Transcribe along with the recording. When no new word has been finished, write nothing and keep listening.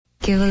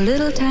Give a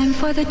little time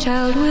for the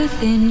child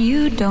within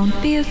you.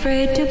 Don't be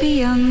afraid to be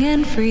young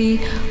and free.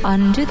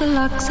 Undo the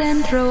locks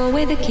and throw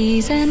away the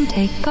keys and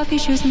take off your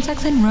shoes and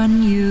socks and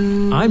run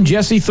you. I'm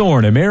Jesse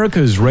Thorne,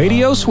 America's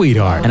radio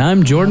sweetheart. And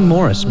I'm Jordan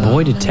Morris,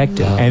 boy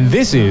detective. And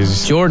this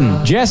is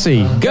Jordan.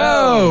 Jesse,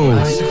 go!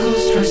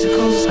 Bicycles,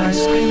 tricycles,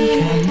 ice cream,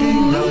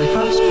 candy,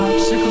 lollipops,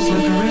 popsicles,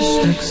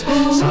 licorice sticks,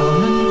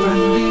 Solomon,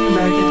 Grundy,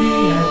 Raggedy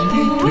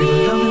Andy,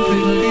 Tweedledum and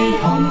Tweedledee,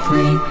 home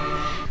free.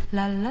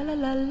 La, la, la,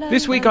 la, la,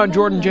 This week on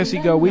Jordan Jesse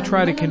Go, we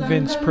try to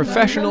convince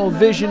professional,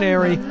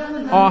 visionary,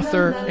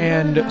 author,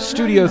 and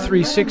Studio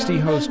 360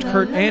 host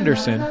Kurt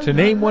Anderson to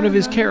name one of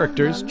his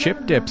characters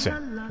Chip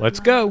Dixon. Let's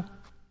go!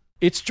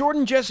 It's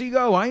Jordan Jesse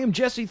Go. I am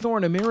Jesse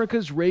Thorne,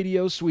 America's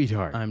radio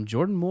sweetheart. I'm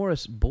Jordan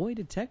Morris, boy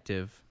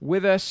detective.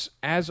 With us,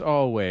 as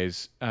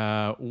always,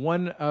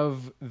 one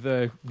of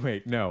the...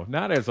 Wait, no,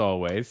 not as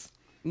always.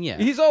 Yeah.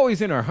 He's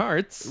always in our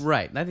hearts.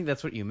 Right. I think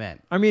that's what you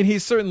meant. I mean,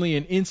 he's certainly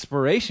an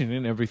inspiration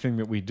in everything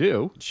that we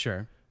do.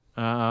 Sure.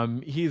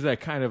 He's a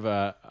kind of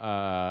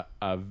a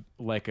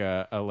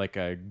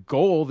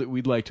goal that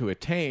we'd like to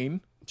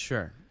attain.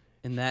 Sure.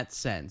 In that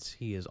sense,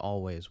 he is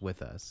always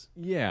with us.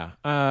 Yeah.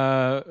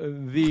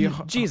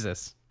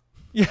 Jesus.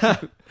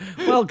 Yeah.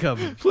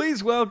 Welcome.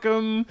 Please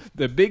welcome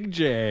the Big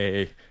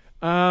J.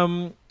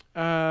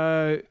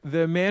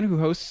 The man who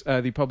hosts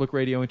the Public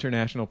Radio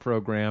International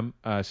program,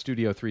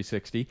 Studio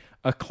 360,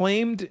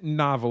 acclaimed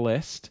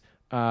novelist,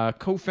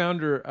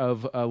 co-founder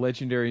of a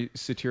legendary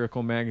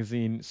satirical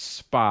magazine,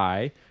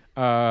 Spy,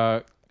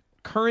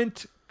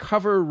 current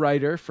cover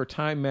writer for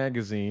Time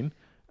magazine,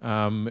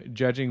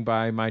 judging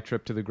by my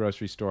trip to the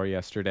grocery store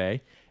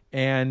yesterday,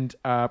 and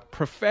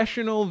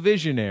professional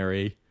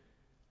visionary,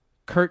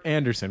 Kurt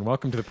Anderson.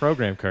 Welcome to the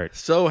program, Kurt.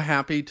 So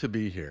happy to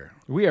be here.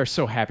 We are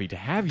so happy to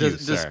have you,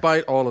 sir.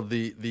 Despite all of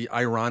the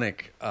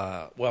ironic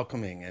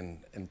welcoming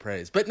and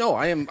praise. But no,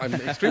 I'm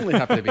extremely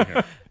happy to be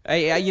here.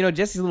 Hey,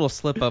 Jesse's little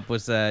slip-up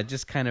was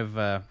just kind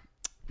of...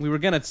 we were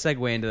going to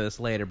segue into this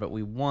later, but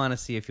we want to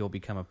see if you'll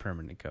become a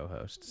permanent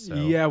co-host. So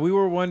yeah, we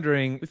were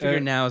wondering... We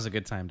figured now is a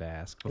good time to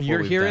ask.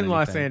 You're here in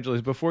Los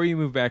Angeles. Before you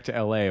move back to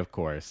L.A., of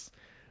course.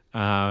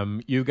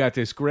 You've got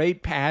this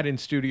great pad in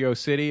Studio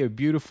City, a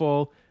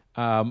beautiful...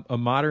 a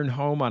modern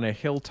home on a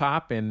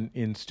hilltop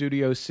in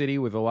Studio City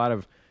with a lot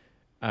of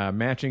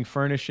matching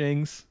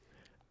furnishings.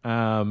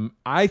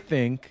 I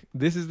think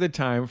this is the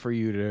time for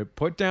you to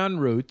put down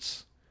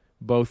roots,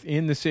 both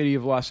in the city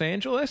of Los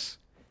Angeles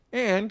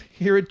and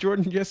here at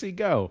Jordan Jesse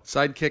Go.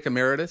 Sidekick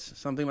emeritus,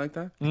 something like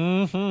that?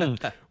 Mm-hmm.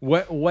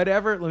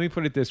 Whatever, let me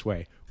put it this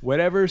way.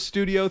 Whatever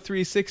Studio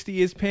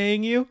 360 is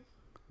paying you,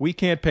 we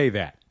can't pay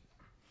that.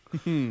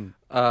 I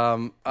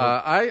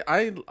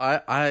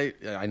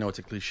know it's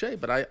a cliche,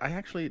 but I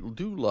actually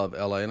do love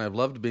LA, and I've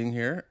loved being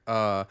here.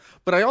 But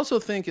I also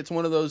think it's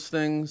one of those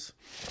things,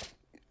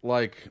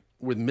 like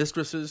with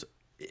mistresses,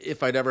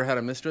 if I'd ever had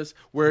a mistress,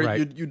 where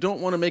right. you don't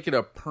want to make it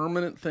a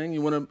permanent thing.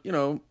 You want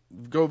to,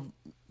 go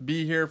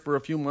be here for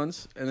a few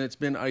months, and it's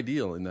been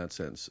ideal in that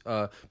sense.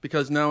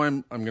 Because now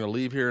I'm going to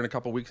leave here in a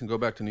couple weeks and go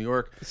back to New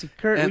York. See,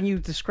 Kurt, when you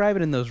describe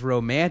it in those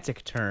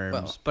romantic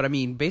terms, but I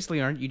mean,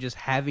 basically, aren't you just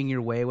having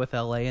your way with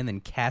LA and then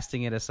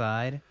casting it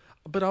aside?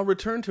 But I'll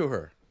return to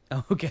her.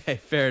 Okay,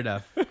 fair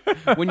enough.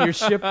 When your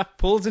ship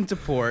pulls into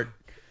port.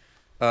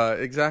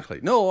 Exactly.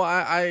 No,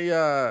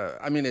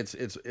 I mean, it's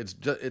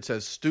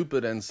as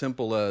stupid and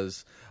simple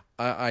as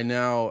I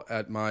now,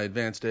 at my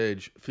advanced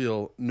age,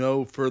 feel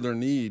no further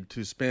need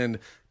to spend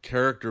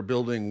character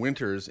building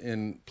winters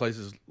in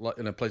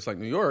a place like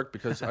New York,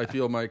 because I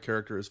feel my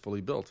character is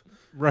fully built.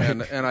 Right.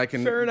 And I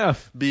can Fair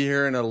enough. be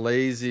here in a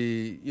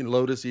lazy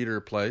lotus eater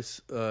place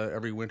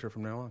every winter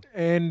from now on.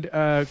 And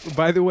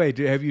by the way,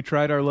 have you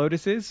tried our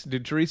lotuses?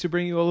 Did Teresa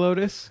bring you a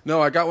lotus? No,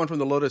 I got one from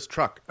the Lotus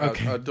truck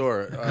Okay.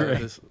 outdoor.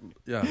 Great.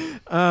 Yeah.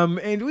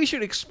 And we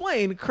should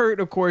explain, Kurt,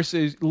 of course,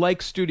 is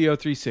like Studio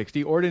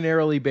 360,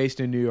 ordinarily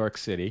based in New York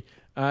City.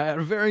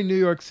 A very New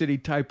York City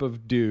type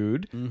of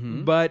dude.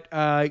 Mm-hmm. But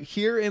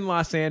here in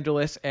Los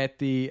Angeles at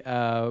the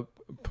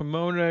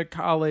Pomona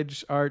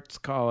Arts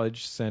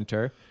College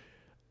Center.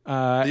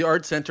 The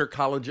Art Center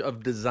College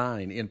of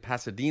Design in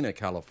Pasadena,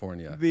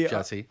 California,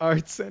 Jesse.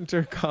 Art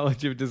Center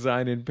College of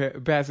Design in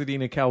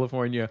Pasadena,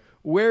 California,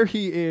 where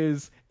he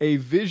is a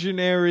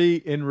visionary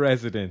in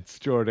residence,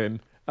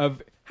 Jordan.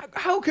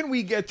 How can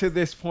we get to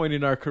this point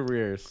in our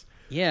careers?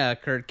 Yeah,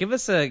 Kurt, give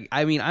us I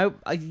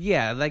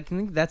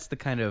think that's the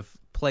kind of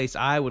place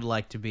I would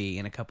like to be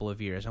in a couple of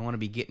years. I want to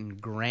be getting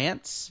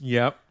grants.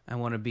 Yep. I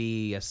want to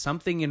be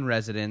something in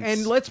residence.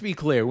 And let's be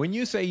clear, when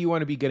you say you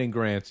want to be getting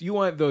grants, you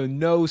want the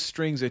no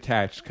strings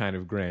attached kind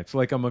of grants,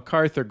 like a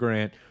MacArthur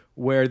grant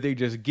where they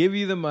just give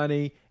you the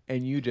money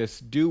and you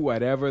just do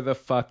whatever the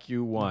fuck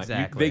you want.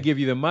 Exactly. They give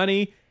you the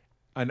money,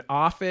 an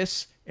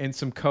office, and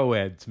some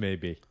co-eds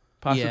maybe.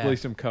 Possibly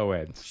some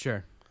co-eds.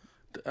 Sure.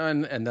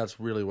 And that's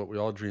really what we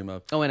all dream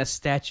of. Oh, and a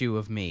statue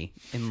of me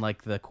in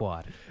like the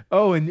quad.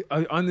 Oh, and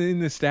in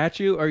the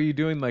statue, are you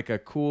doing like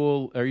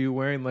are you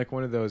wearing like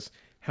one of those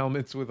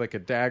helmets with like a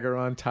dagger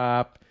on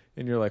top,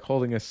 and you're like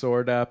holding a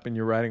sword up and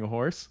you're riding a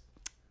horse?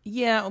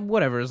 Yeah,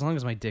 whatever. As long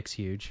as my dick's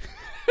huge.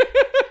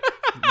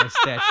 My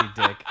statue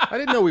dick. I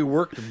didn't know we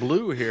worked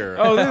blue here.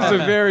 Oh, this is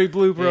a very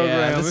blue program.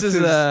 Yeah,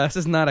 this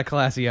is not a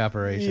classy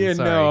operation. Yeah,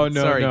 Sorry.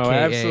 Sorry, no, KA.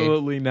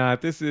 absolutely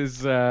not. This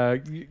is,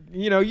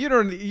 you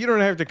don't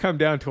have to come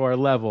down to our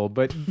level,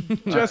 but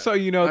just so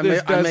you know, I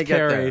this may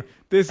get there.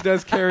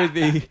 does carry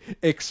the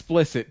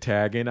explicit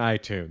tag in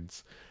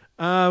iTunes.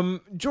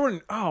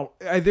 Jordan,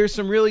 there's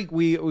some really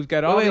we've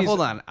got all Wait, these.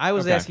 hold on. I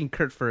was Okay. asking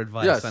Kurt for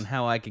advice Yes. on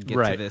how I could get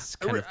Right. to this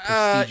kind of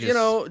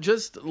prestigious.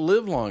 Just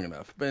live long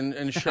enough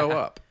and show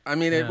up. I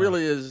mean, it Yeah.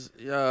 really is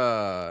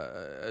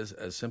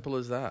as simple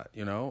as that.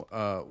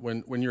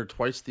 When you're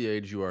twice the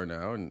age you are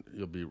now, and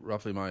you'll be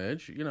roughly my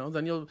age,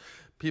 then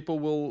people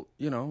will,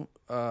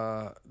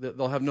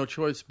 they'll have no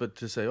choice but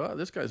to say, well,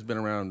 this guy's been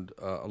around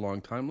a long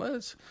time.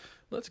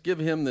 Let's give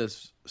him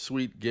this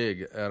sweet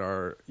gig at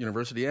our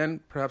university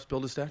and perhaps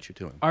build a statue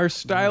to him. Are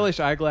stylish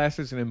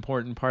eyeglasses an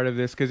important part of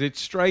this? Because it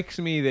strikes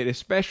me that,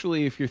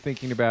 especially if you're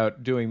thinking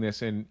about doing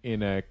this in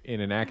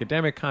an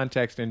academic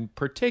context, and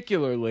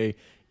particularly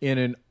in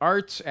an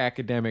arts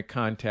academic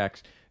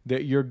context,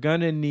 that you're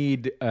gonna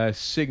need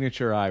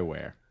signature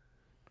eyewear.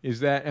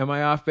 Am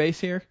I off base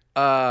here?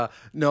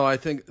 No, I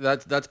think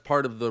that's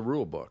part of the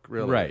rule book,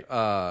 really. Right.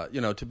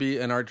 To be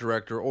an art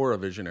director or a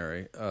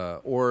visionary,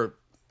 or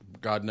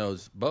God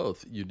knows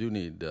both, you do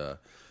need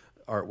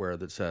artwear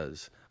that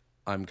says,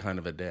 "I'm kind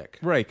of a dick."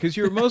 Right, because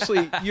you're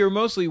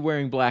mostly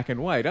wearing black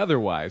and white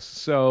otherwise.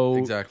 So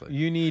Exactly.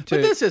 you need to.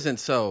 But this isn't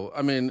so.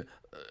 I mean,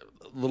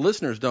 the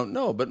listeners don't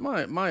know, but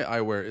my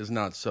eyewear is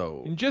not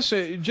so just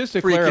to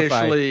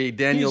clarify, freakishly,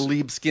 Daniel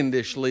he's-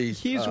 Liebeskindishly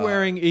he's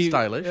wearing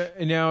stylish.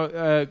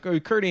 Now,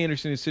 Kurt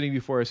Anderson is sitting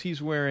before us.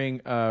 He's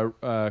wearing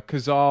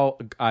Cazal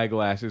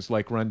eyeglasses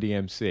like Run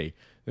DMC,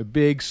 the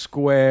big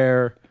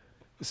square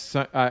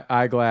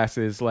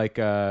eyeglasses like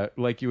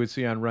you would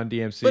see on Run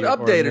DMC, but or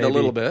updated maybe, a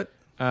little bit.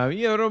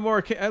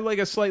 More like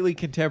a slightly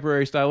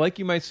contemporary style, like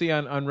you might see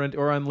on Run,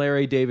 or on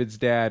Larry David's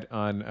dad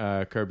on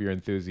Curb Your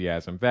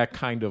Enthusiasm. That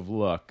kind of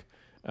look.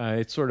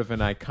 It's sort of an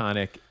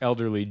iconic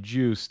elderly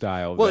Jew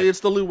style. Well, it's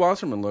the Lou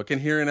Wasserman look,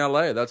 and here in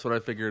L.A., that's what I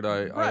figured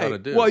I ought to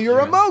do. Well, you're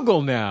a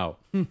mogul now.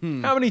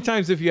 How many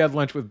times have you had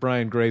lunch with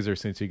Brian Grazer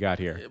since you got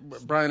here?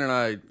 Brian and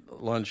I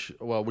lunch.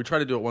 Well, we try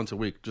to do it once a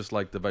week, just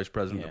like the vice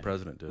president and the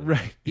president do.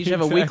 Right. You should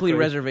have a weekly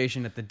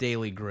reservation at the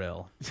Daily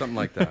Grill. Something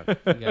like that.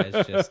 You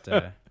guys just.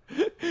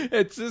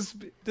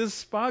 Does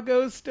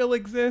Spago's still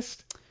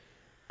exist?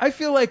 I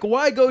feel like,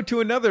 why go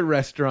to another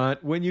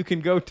restaurant when you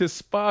can go to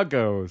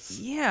Spago's?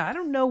 Yeah, I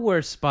don't know where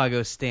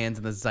Spago stands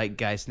in the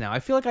zeitgeist now. I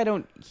feel like I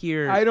don't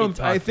hear.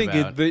 I think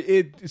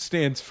it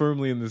stands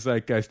firmly in the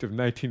zeitgeist of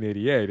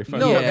 1988, if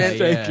I'm No, not and-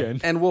 mistaken.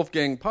 And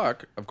Wolfgang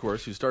Puck, of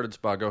course, who started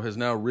Spago, has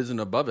now risen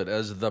above it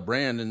as the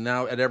brand, and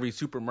now at every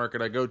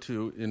supermarket I go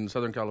to in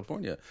Southern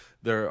California,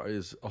 there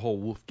is a whole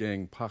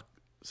Wolfgang Puck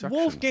section.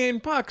 Wolfgang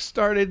Puck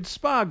started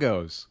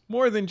Spago's,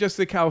 more than just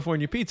the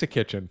California Pizza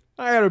Kitchen.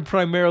 I had it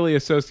primarily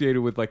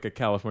associated with like a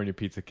California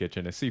Pizza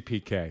Kitchen, a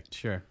CPK.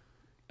 Sure.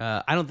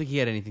 I don't think he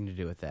had anything to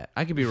do with that.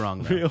 I could be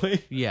wrong though.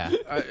 Really? Yeah.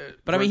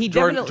 But I mean,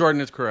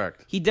 Jordan is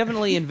correct. he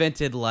definitely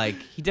invented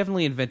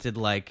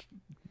like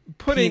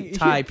Putting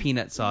Thai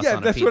peanut sauce Yeah, on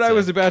a that's pizza. what I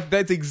was about.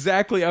 That's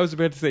exactly. I was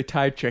about to say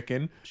Thai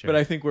chicken, Sure. but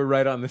I think we're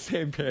right on the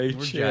same page.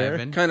 We're here.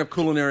 jiving. Kind of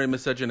culinary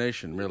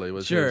miscegenation, really,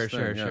 was Sure, his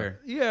thing, yeah. sure.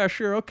 Yeah,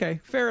 sure.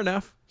 Okay, fair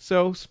enough.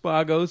 So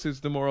Spago's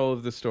is the moral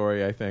of the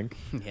story, I think.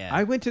 Yeah.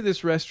 I went to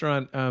this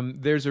restaurant.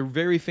 There's a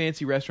very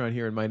fancy restaurant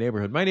here in my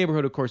neighborhood. My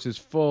neighborhood, of course, is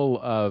full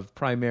of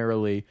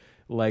primarily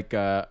like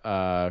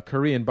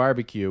Korean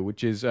barbecue,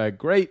 which is a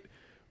great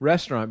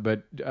restaurant,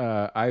 but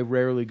I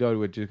rarely go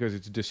to it just because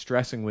it's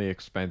distressingly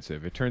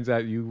expensive. It turns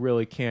out you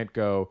really can't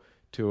go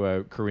to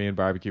a Korean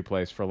barbecue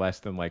place for less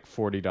than like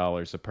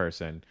 $40 a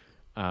person.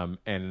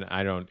 And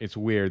it's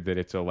weird that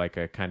it's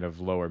a kind of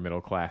lower middle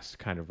class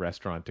kind of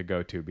restaurant to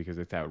go to because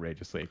it's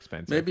outrageously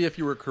expensive. Maybe if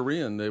you were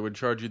Korean, they would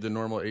charge you the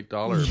normal $8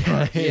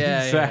 price.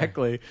 Yeah,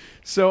 exactly.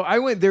 So I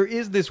went. There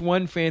is this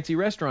one fancy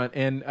restaurant,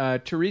 and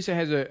Teresa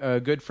has a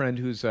good friend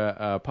who's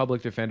a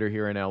public defender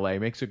here in L.A.,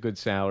 makes a good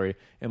salary,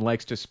 and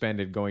likes to spend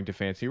it going to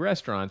fancy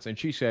restaurants. And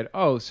she said,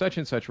 "Oh, such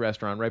and such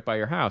restaurant right by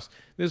your house.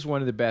 This is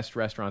one of the best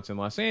restaurants in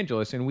Los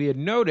Angeles." And we had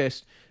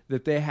noticed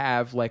that they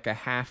have like a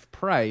half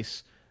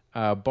price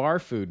bar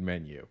food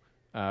menu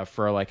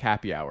for like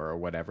happy hour or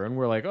whatever. And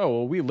we're like, oh,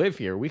 well, we live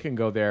here. We can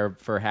go there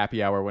for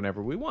happy hour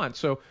whenever we want.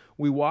 So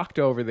we walked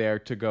over there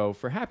to go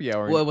for happy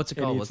hour. Well, what's it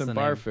and called? eat What's some the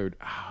bar name? food.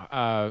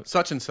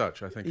 Such and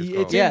such, I think it's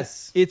called.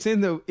 Yes. It's in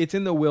the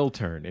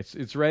Wiltern.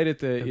 It's right at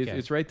the Okay.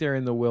 it's right there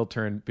in the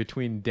Wiltern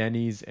between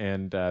Denny's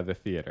and the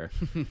theater.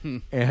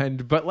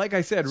 But like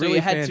I said, So really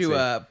you had fancy.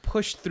 to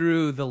push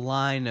through the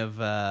line of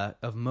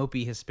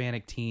mopey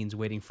Hispanic teens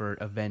waiting for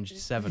Avenged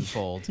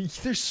Sevenfold.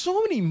 There's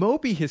so many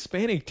mopey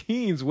Hispanic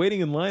teens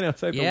waiting in line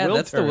outside Yeah, the Wiltern.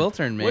 that's the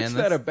Wiltern, man. What's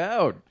that That's-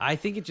 about? I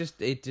think it just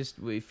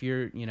if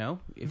you're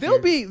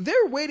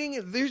They're waiting.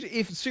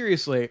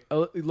 Seriously,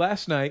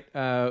 last night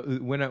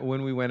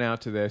when we went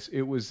out to this,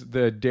 it was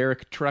the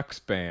Derek Trucks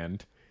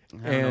band,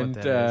 I don't know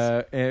what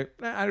that is.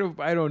 And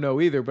I don't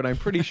know either, but I'm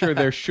pretty sure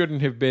there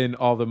shouldn't have been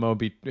all the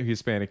mopey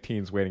Hispanic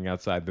teens waiting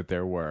outside that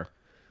there were.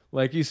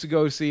 Like, you used to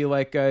go see,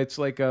 like, it's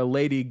like a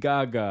Lady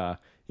Gaga.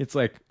 It's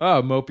like,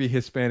 oh, mopey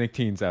Hispanic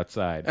teens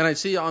outside. And I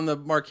see on the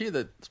marquee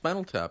that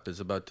Spinal Tap is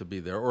about to be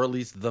there, or at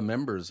least the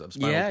members of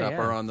Spinal Tap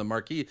are on the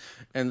marquee.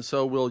 And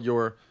so will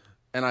your,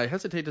 and I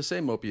hesitate to say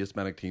mopey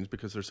Hispanic teens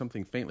because there's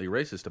something faintly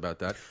racist about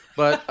that.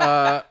 But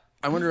I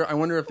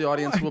wonder if the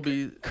audience will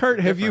be.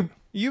 Kurt, different.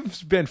 you've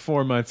spent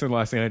 4 months in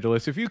Los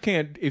Angeles. If you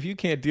can't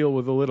deal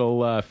with a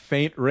little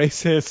faint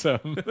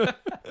racism,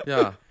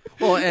 Yeah.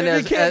 Well, and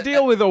if you can't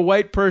deal with a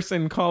white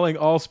person calling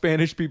all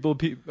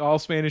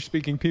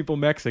Spanish-speaking people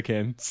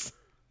Mexicans.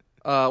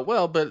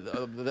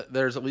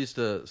 There's at least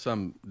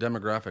some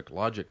demographic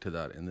logic to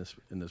that in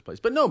this place.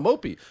 But no,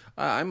 mopey.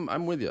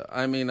 I'm with you.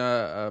 I mean,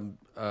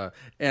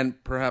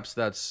 and perhaps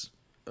that's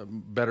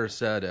better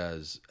said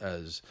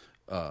as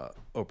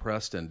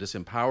oppressed and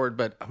disempowered,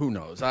 but who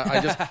knows? I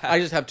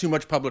just have too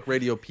much public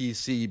radio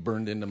PC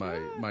burned into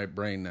my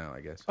brain now, I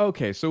guess.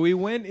 Okay, so we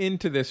went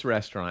into this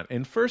restaurant,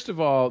 and first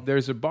of all,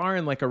 there's a bar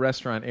in like a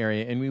restaurant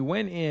area, and we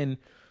went in,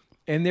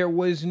 and there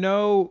was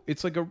no.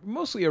 It's like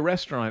mostly a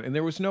restaurant, and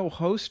there was no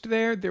host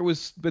there.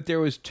 But there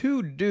was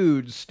two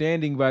dudes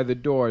standing by the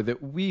door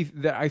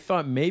that I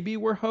thought maybe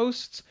were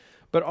hosts,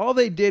 but all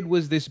they did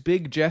was this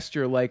big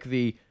gesture, like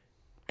the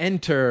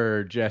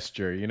enter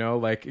gesture,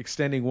 like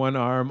extending one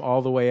arm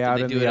all the way out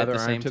and the other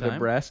arm to the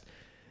breast.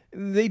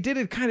 They did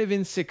it kind of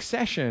in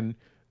succession,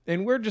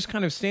 and we're just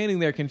kind of standing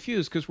there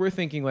confused because we're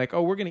thinking like,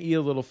 oh, we're going to eat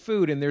a little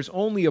food, and there's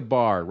only a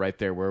bar right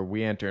there where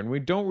we enter, and we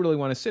don't really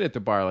want to sit at the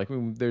bar. Like,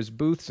 there's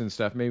booths and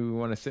stuff. Maybe we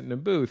want to sit in a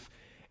booth.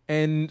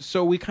 And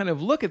so we kind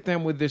of look at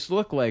them with this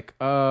look like,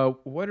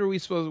 what are we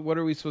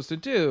supposed to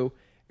do?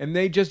 And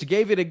they just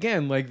gave it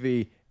again, like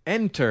the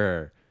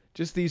enter.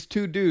 Just these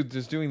two dudes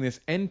just doing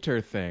this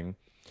enter thing.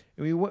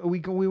 We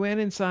went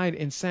inside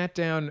and sat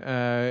down,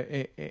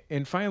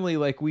 and finally,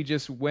 like, we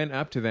just went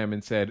up to them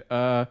and said,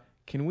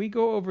 can we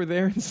go over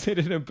there and sit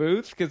in a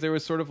booth? Because there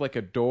was sort of like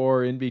a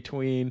door in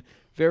between,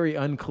 very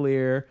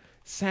unclear.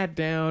 Sat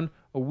down.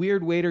 A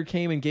weird waiter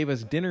came and gave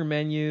us dinner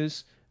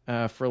menus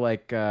for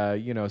like,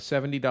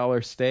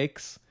 $70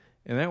 steaks,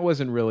 and that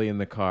wasn't really in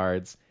the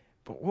cards.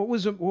 But what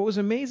was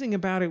amazing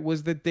about it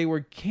was that they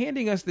were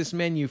handing us this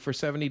menu for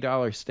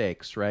 $70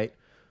 steaks, right?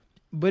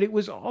 But it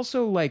was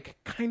also like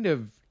kind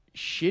of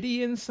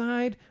shitty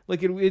inside. Like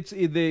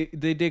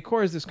the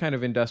decor is this kind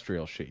of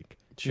industrial chic.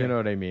 Sure. You know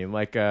what I mean?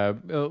 Like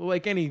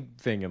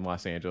anything in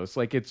Los Angeles.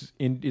 Like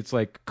it's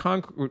like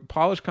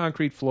polished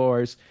concrete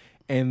floors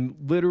and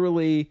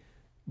literally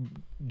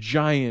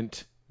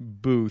giant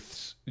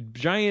booths,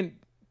 giant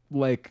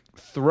like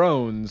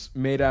thrones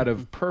made out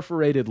of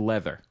perforated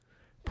leather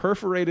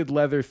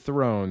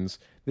thrones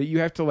that you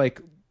have to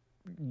like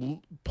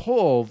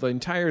pull the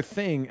entire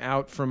thing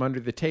out from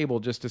under the table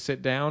just to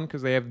sit down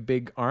because they have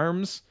big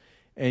arms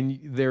and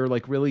they're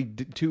like really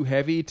too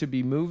heavy to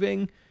be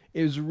moving.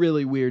 It was a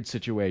really weird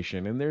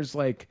situation, and there's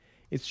like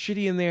it's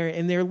shitty in there,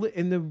 and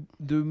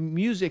the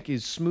music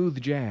is smooth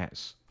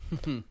jazz.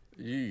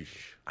 Yeesh.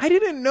 I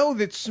didn't know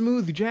that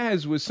smooth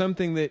jazz was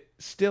something that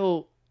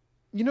still,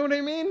 you know what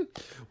I mean?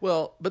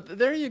 Well, but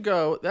there you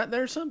go.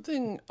 There's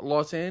something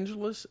Los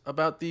Angeles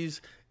about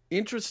these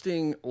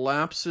interesting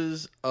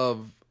lapses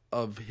of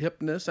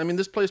hipness. I mean,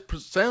 this place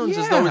sounds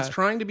as though it's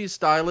trying to be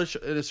stylish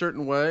in a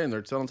certain way, and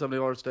they're selling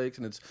 $70 steaks,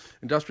 and it's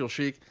industrial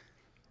chic.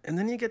 And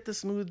then you get the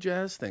smooth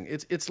jazz thing.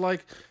 It's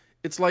like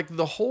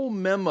the whole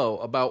memo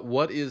about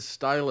what is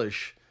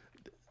stylish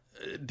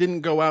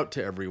didn't go out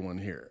to everyone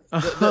here.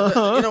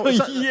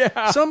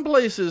 Some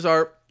places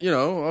are,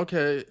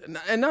 okay,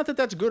 and not that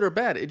that's good or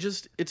bad.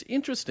 It's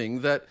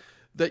interesting that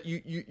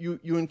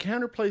you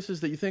encounter places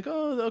that you think,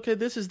 oh, okay,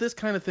 this is this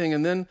kind of thing,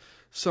 and then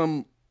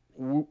some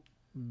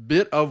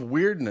bit of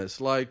weirdness,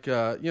 like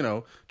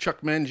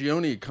Chuck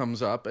Mangione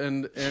comes up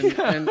and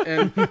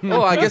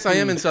oh, I guess I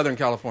am in Southern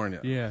California.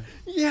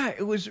 Yeah,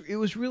 it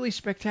was really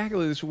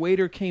spectacular. This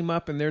waiter came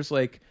up and there's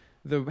like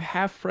the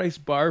half-price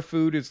bar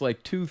food is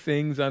like 2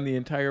 things on the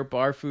entire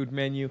bar food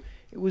menu.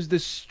 It was the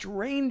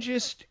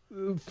strangest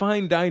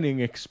fine dining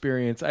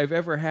experience I've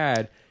ever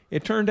had.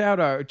 It turned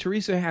out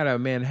Teresa had a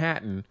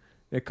Manhattan.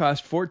 It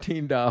cost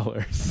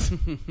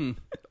 $14.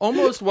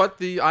 Almost what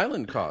the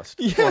island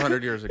cost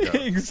 400 years ago.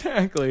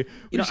 Exactly.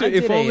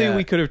 If only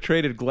we could have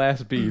traded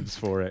glass beads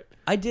for it.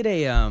 I did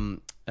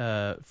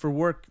for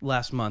work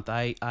last month.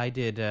 I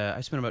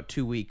spent about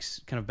 2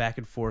 weeks kind of back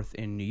and forth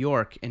in New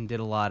York and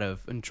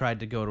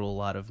tried to go to a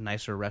lot of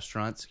nicer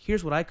restaurants.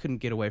 Here's what I couldn't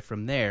get away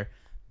from there: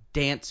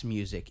 dance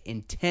music,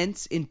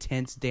 intense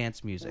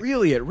dance music.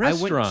 Really, at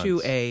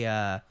restaurants?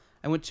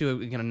 I went to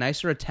a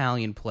nicer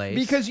Italian place.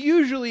 Because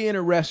usually in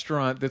a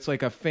restaurant that's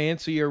like a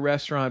fancier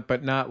restaurant,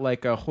 but not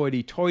like a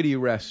hoity-toity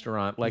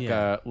restaurant,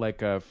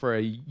 for a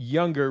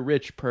younger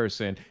rich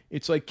person,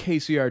 it's like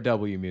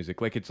KCRW music,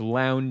 like it's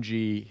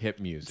loungy hip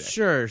music.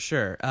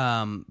 Sure.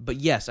 But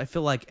yes, I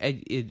feel like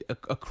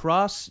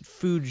across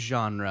food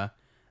genre,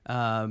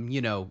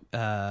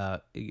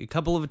 A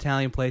couple of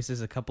Italian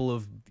places, a couple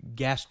of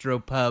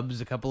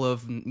gastropubs, a couple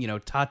of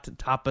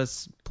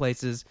tapas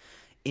places.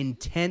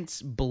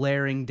 Intense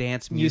blaring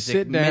dance music.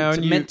 You sit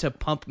down, meant to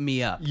pump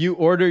me up. You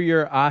order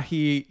your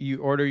ahi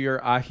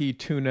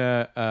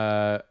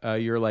tuna,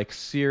 your like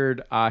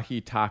seared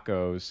ahi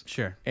tacos.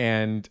 Sure.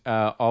 And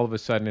all of a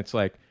sudden it's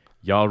like,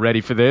 y'all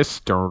ready for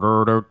this?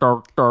 Not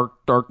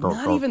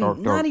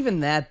even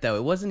that though.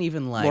 It wasn't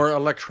even like more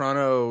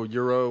electrono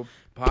Euro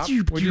pop.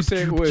 Would you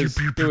say it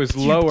was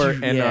lower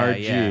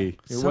NRG? Yeah.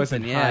 It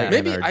wasn't high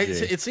Maybe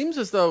NRG. it seems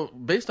as though,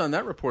 based on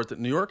that report, that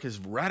New York has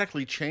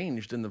radically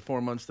changed in the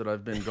 4 months that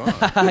I've been gone.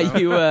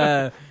 You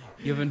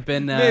haven't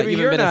been. Maybe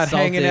you're not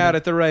hanging out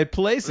at the right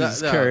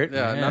places, Kurt.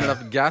 Yeah, not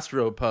enough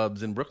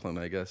gastropubs in Brooklyn,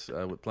 I guess,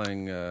 with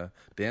playing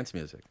dance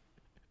music.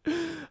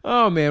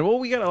 Oh, man. Well,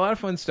 we got a lot of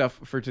fun stuff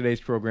for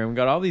today's program. We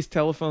got all these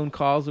telephone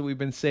calls that we've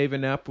been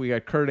saving up. We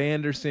got Kurt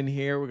Anderson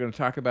here. We're going to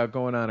talk about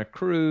going on a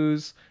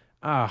cruise.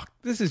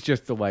 This is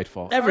just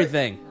delightful.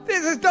 Everything.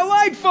 This is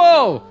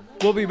delightful!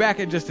 We'll be back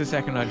in just a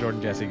second on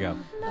Jordan Jesse Go.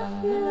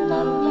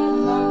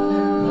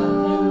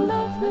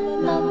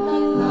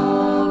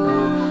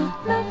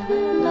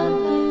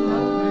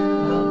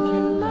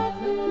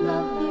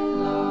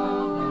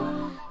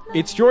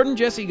 It's Jordan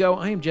Jesse Go.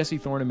 I am Jesse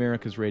Thorne,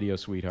 America's radio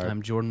sweetheart.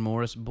 I'm Jordan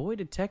Morris, boy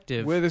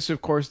detective. With us,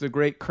 of course, the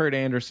great Kurt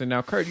Anderson.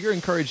 Now, Kurt, you're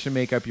encouraged to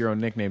make up your own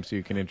nickname so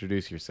you can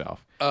introduce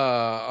yourself.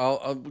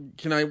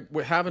 Can I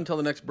have until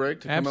the next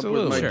break to come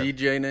Absolutely. up with my Sure.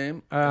 DJ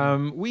name?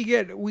 We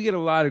get a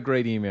lot of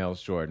great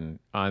emails, Jordan,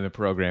 on the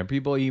program.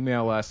 People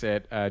email us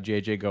at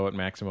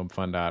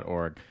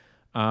jjgo@maximumfun.org.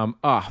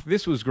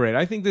 This was great.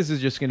 I think this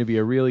is just going to be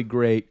a really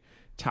great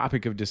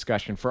topic of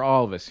discussion for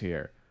all of us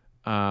here.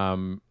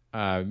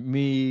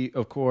 Me,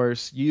 of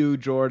course, you,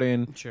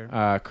 Jordan, Sure.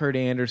 Kurt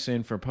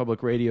Anderson from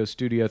Public Radio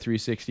Studio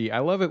 360. I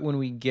love it when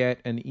we get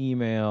an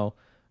email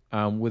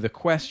with a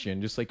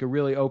question, just like a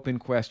really open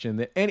question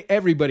that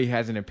everybody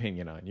has an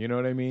opinion on. You know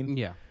what I mean?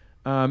 Yeah.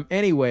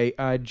 Anyway,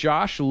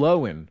 Josh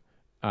Lowen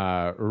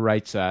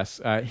writes us,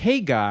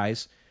 hey,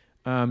 guys,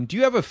 do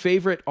you have a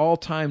favorite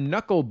all-time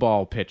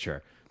knuckleball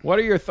pitcher? What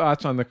are your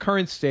thoughts on the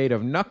current state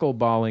of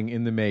knuckleballing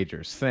in the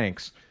majors?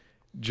 Thanks,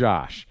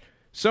 Josh.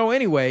 So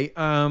anyway,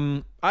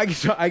 I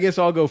guess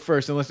I'll go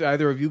first, unless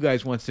either of you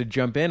guys wants to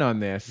jump in on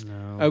this.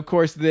 No. Of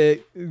course,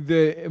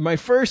 my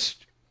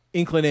first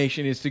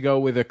inclination is to go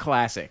with a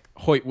classic,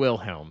 Hoyt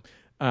Wilhelm,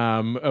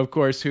 of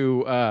course,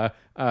 who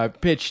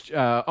pitched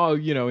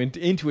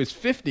into his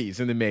 50s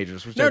in the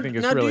majors, which I think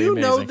is really amazing. Do you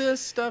know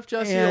this stuff,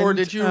 Jesse, or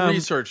did you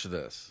research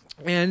this?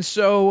 And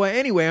so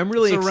anyway, I'm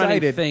really it's a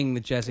excited. running thing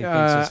that Jesse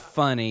thinks is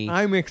funny.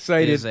 I'm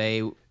excited.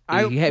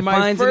 He my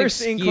finds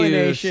first an excuse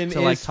inclination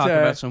to is talk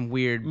about some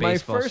weird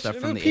baseball stuff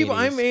from the 80s.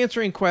 I'm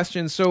answering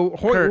questions. So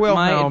Hoyt Kurt, Wilhelm.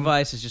 my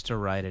advice is just to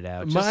write it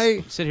out.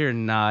 Just sit here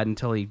and nod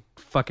until he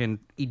fucking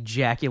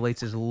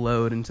ejaculates his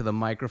load into the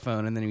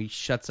microphone, and then he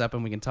shuts up,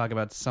 and we can talk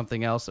about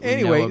something else that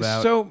we know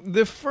about. So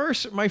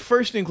my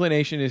first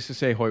inclination is to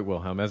say Hoyt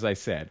Wilhelm, as I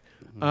said.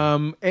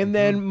 And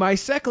then my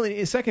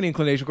second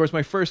inclination, of course,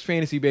 my first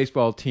fantasy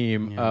baseball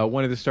team,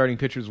 one of the starting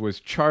pitchers was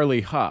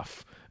Charlie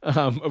Huff.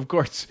 Of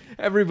course,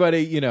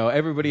 everybody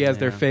has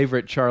their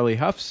favorite Charlie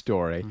Huff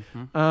story.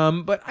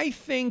 But I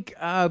think,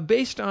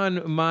 based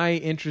on my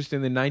interest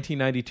in the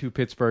 1992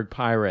 Pittsburgh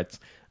Pirates,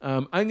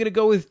 I'm going to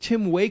go with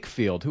Tim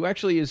Wakefield, who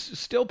actually is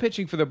still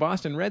pitching for the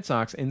Boston Red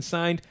Sox and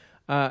signed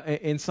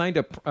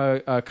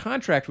a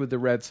contract with the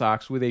Red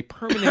Sox with a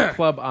permanent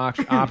club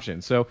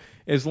option. So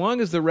as long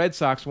as the Red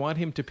Sox want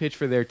him to pitch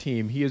for their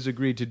team, he has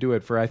agreed to do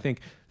it for, I think,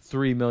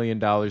 $3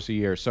 million a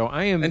year. So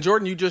I am. And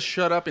Jordan, you just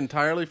shut up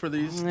entirely for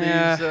these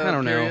I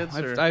don't periods,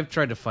 know. I've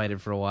tried to fight it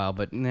for a while,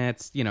 but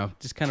it's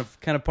just kind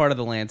of part of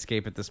the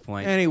landscape at this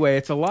point. Anyway,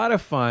 it's a lot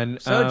of fun.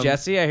 So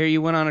Jesse, I hear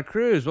you went on a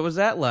cruise. What was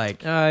that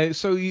like?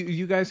 So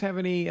you guys have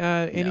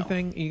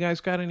anything? No. You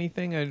guys got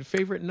anything?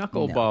 Favorite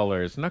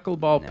knuckleballers,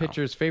 knuckleball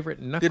pitchers,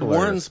 favorite knucklers? Did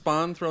Warren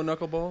Spahn throw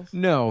knuckleballs?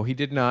 No, he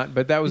did not.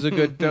 But that was a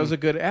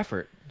good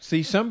effort.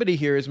 See, somebody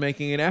here is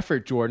making an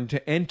effort, Jordan,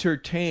 to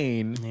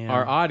entertain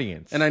our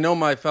audience. And I know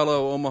my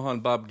fellow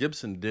Omahan Bob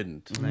Gibson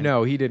didn't.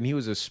 No, he didn't. He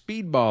was a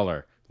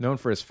speedballer, known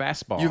for his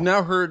fastball. You've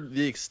now heard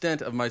the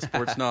extent of my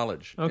sports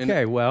knowledge.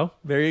 Okay, well,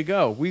 there you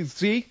go. We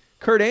see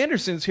Kurt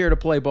Anderson's here to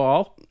play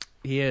ball.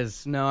 He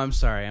is. No, I'm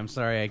sorry.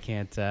 I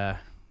can't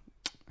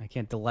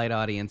delight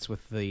audience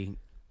with the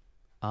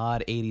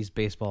odd 80s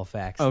baseball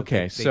facts.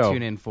 Okay, they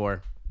tune in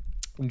for.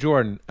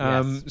 Jordan,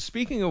 Yes.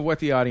 Speaking of what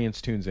the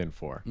audience tunes in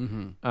for,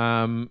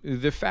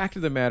 the fact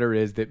of the matter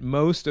is that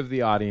most of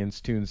the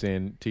audience tunes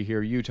in to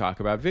hear you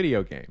talk about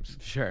video games.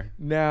 Sure.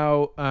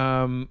 Now,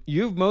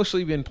 you've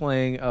mostly been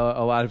playing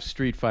a lot of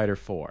Street Fighter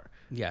 4.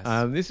 Yes.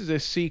 This is a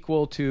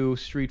sequel to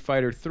Street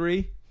Fighter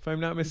 3, if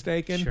I'm not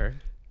mistaken. Sure.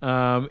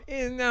 Now,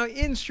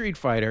 in Street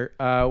Fighter,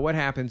 what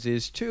happens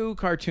is two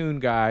cartoon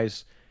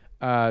guys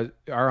are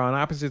on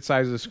opposite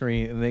sides of the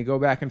screen, and they go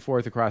back and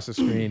forth across the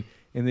screen,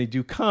 and they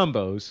do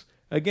combos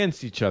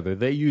against each other.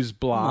 They use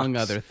blocks, among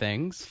other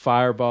things,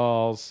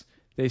 fireballs.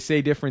 They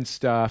say different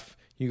stuff.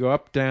 You go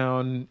up,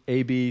 down,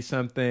 A, B,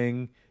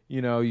 something.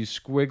 You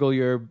squiggle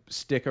your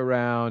stick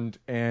around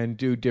and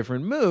do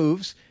different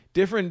moves.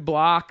 Different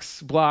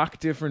blocks block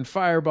different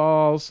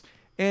fireballs,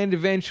 and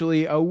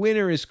eventually a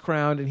winner is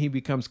crowned and he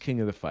becomes king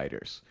of the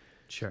fighters.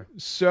 Sure.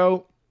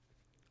 So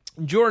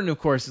Jordan, of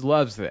course,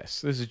 loves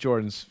this. This is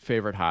Jordan's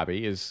favorite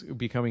hobby, is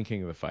becoming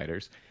king of the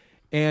fighters.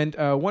 And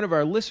one of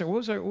our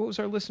listeners, what was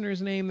our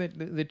listener's name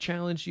that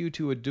challenged you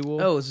to a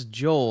duel? Oh, it's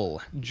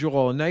Joel.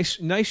 Joel, a nice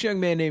young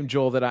man named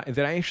Joel that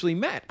I actually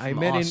met. I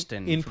met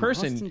Austin, in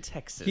person. Austin,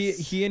 Texas.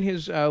 He and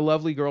his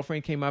lovely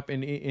girlfriend came up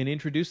and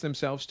introduced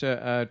themselves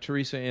to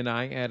Teresa and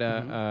I at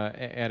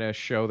a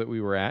show that we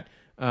were at.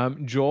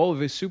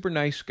 Joel, a super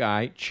nice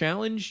guy,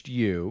 challenged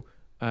you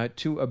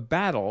to a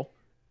battle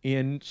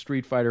in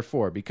Street Fighter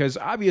 4 because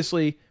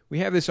obviously we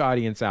have this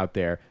audience out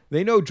there.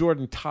 They know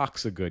Jordan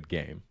talks a good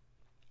game.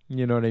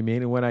 You know what I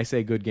mean? And when I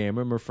say good game,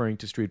 I'm referring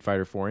to Street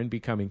Fighter 4 and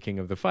becoming king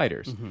of the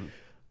fighters.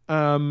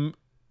 Mm-hmm.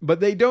 But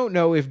they don't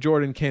know if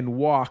Jordan can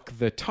walk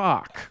the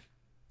talk.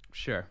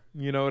 Sure.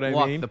 You know what I mean?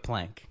 Walk the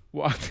plank.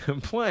 Walk the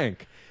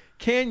plank.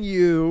 Can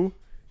you,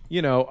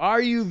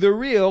 are you the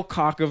real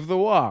cock of the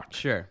walk?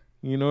 Sure.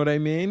 You know what I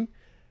mean?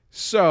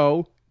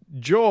 So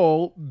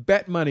Joel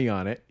bet money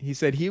on it. He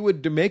said he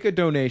would make a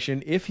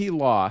donation if he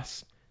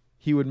lost.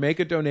 He would make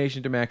a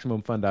donation to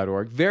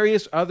MaximumFun.org.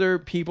 Various other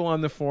people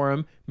on the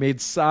forum made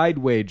side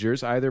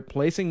wagers, either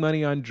placing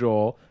money on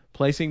Joel,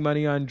 placing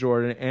money on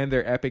Jordan, and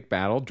their epic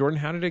battle. Jordan,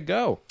 how did it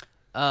go?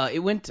 It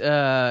went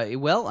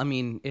well. I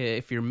mean,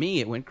 if you're me,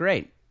 it went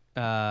great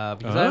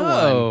because I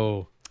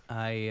won.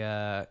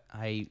 I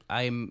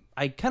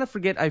kind of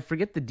forget. I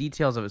forget the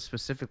details of it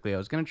specifically. I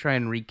was gonna try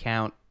and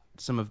recount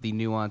some of the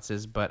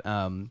nuances, but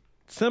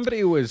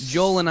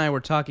Joel and I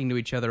were talking to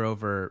each other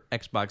over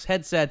Xbox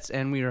headsets,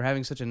 and we were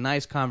having such a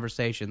nice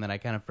conversation that I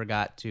kind of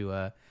forgot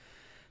to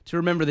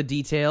remember the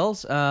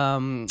details.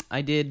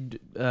 I did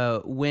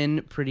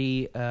win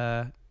pretty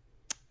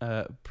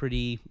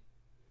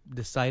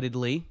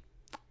decidedly,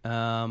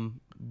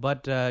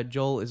 but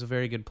Joel is a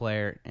very good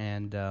player,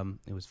 and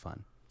it was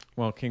fun.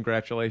 Well,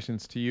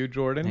 congratulations to you,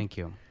 Jordan. Thank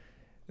you.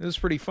 It was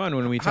pretty fun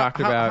when we talked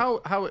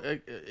about how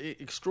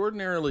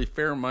extraordinarily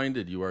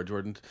fair-minded you are,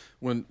 Jordan.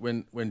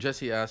 When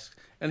Jesse asked,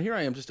 and here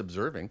I am just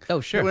observing. Oh,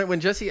 sure.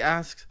 When Jesse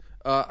asked,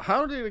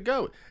 how did it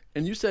go?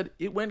 And you said,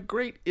 it went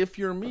great if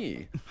you're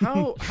me.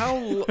 How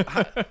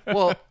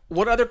well,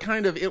 what other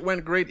kind of it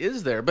went great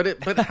is there?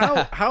 But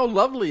how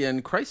lovely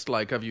and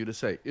Christ-like of you to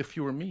say, if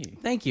you were me.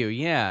 Thank you,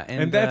 yeah.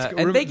 And that's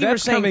thank you for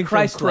saying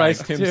Christ-like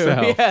Christ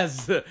himself.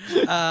 Yes.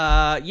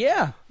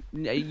 Yeah.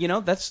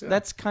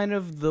 That's kind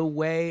of the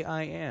way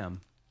I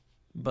am.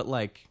 But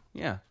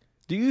yeah.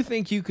 Do you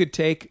think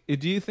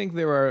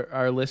there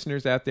are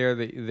listeners out there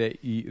that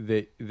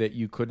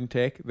you couldn't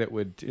take, that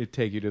would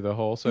take you to the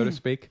hole, so to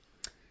speak?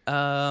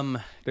 That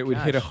would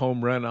hit a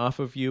home run off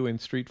of you in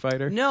Street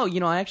Fighter? No,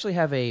 I actually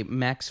have a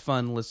Max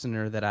Fun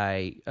listener that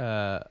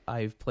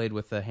I've played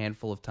with a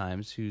handful of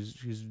times who's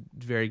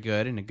very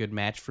good and a good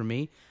match for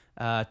me.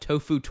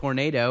 Tofu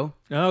Tornado.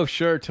 Oh,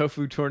 sure,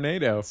 Tofu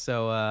Tornado.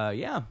 So,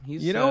 yeah,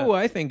 he's.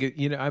 I think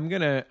I'm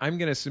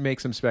gonna make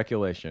some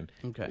speculation.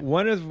 Okay.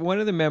 One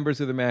of the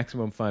members of the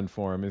Maximum Fun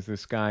forum is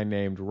this guy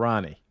named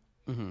Ronnie.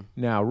 Mm-hmm.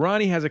 Now,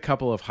 Ronnie has a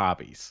couple of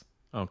hobbies.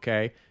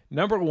 Okay,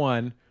 number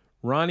one,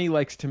 Ronnie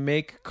likes to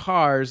make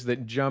cars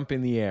that jump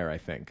in the air. I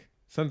think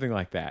something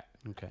like that.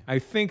 Okay. I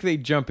think they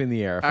jump in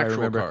the air if Actual I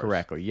remember cars.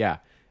 correctly. Yeah,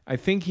 I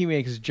think he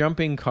makes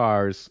jumping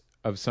cars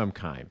of some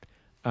kind.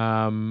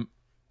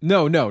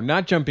 No,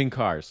 not jumping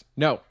cars.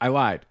 No, I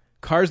lied.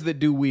 Cars that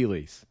do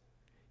wheelies.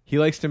 He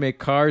likes to make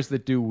cars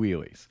that do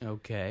wheelies.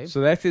 Okay.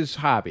 So that's his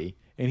hobby,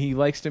 and he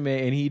likes to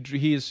make. And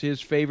his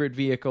favorite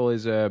vehicle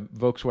is a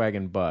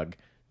Volkswagen Bug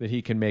that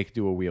he can make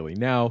do a wheelie.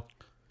 Now,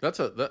 That's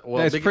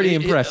pretty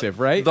impressive,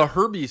 right? The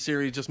Herbie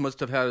series just must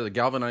have had a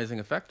galvanizing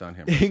effect on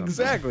him. or something.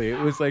 Exactly. It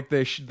was like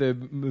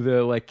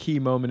the key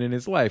moment in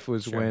his life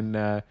was Sure.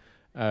 when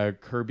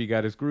Herbie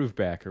got his groove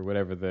back, or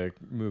whatever the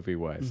movie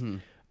was.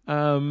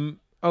 Mm-hmm.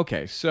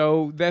 Okay,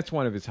 so that's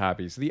one of his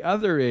hobbies. The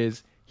other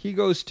is he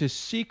goes to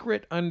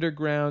secret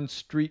underground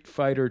Street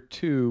Fighter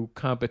 2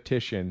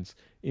 competitions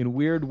in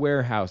weird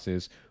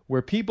warehouses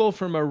where people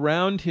from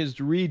around his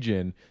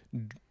region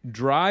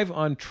drive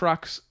on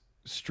trucks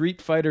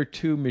Street Fighter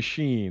 2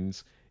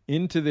 machines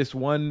into this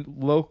one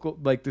local,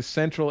 the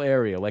central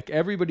area.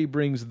 Everybody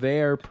brings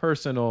their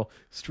personal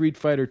Street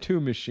Fighter 2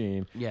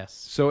 machine. Yes.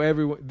 So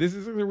everyone, this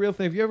is a real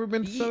thing. Have you ever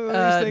been to some of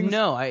these things?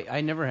 No,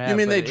 I never have. You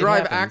mean but they it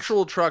drive happens.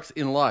 actual trucks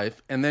in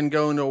life and then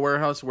go into a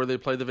warehouse where they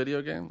play the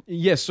video game?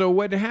 Yes. So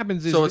what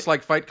happens is So it's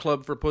like Fight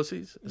Club for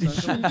pussies?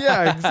 essentially?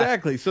 yeah,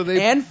 exactly. So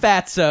they And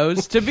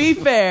fatsos, to be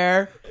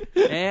fair.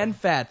 And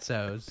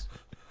fatsos.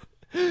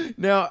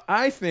 Now,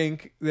 I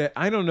think that,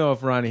 I don't know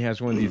if Ronnie has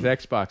one of these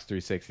Xbox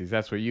 360s.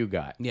 That's what you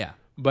got. Yeah.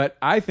 But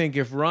I think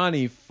if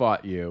Ronnie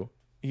fought you,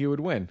 he would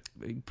win.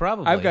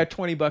 Probably. I've got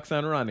 $20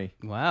 on Ronnie.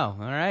 Wow.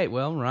 All right.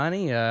 Well,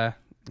 Ronnie,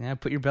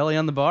 put your belly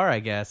on the bar, I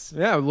guess.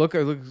 Yeah, look,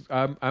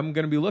 I'm going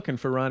to be looking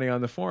for Ronnie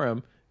on the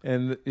forum,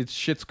 and it's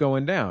shit's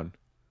going down.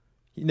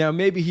 Now,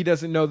 maybe he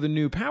doesn't know the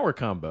new power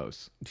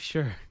combos,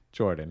 Sure.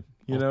 Jordan.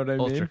 You know what I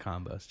mean? Ultra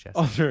combos, Jesse.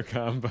 Ultra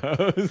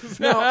combos.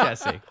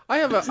 Jesse. I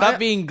have a Stop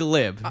being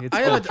glib. It's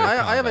I have ultra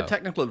I have a combo.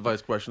 technical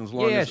advice question as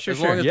long Yeah, as sure, as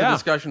long sure. as Yeah. the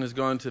discussion has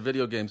gone to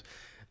video games.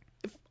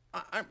 If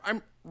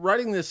I'm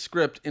writing this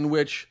script in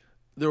which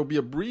there will be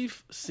a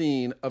brief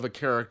scene of a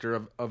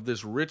character of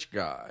this rich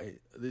guy,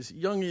 this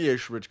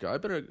youngish rich guy,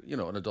 but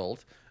an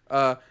adult.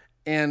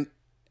 And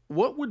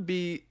what would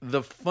be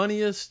the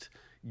funniest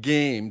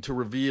game to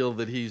reveal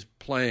that he's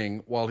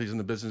playing while he's in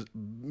the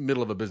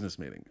middle of a business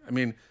meeting? I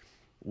mean,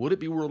 would it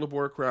be World of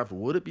Warcraft?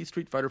 Would it be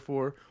Street Fighter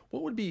 4?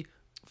 What would be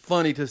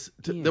funny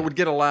that would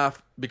get a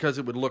laugh because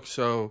it would look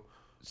so?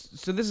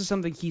 So this is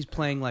something he's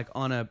playing like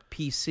on a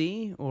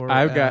PC or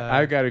I've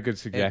got a good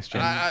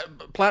suggestion.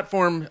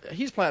 Platform.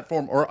 He's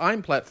platform, or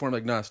I'm platform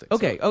agnostic.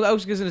 Okay. So I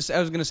was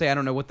gonna say I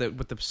don't know what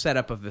the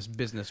setup of this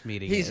business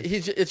meeting is.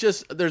 it's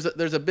just there's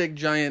a big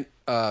giant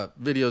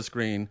video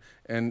screen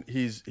and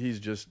he's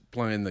just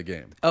playing the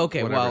game.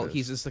 Okay, whatever well, it is.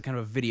 he's just a kind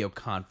of a video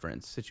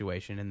conference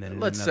situation, and then in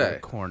Let's another say.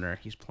 corner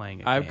he's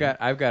playing a I've game.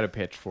 got a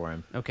pitch for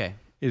him. Okay.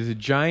 Is a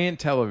giant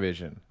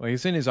television. Like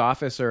he's in his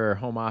office or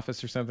home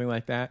office or something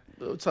like that.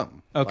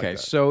 Something. Okay, like that.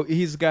 so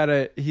he's got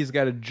a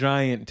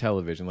giant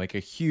television, like a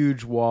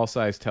huge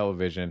wall-sized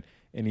television,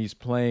 and he's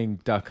playing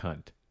Duck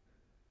Hunt.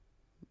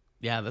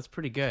 Yeah, that's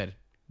pretty good.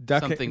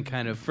 Duck Something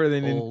kind of for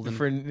the old and-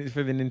 for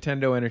the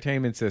Nintendo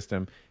Entertainment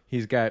System.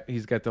 He's got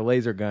the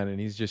laser gun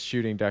and he's just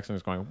shooting ducks and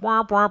it's going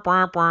wah, wah,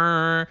 wah,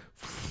 wah.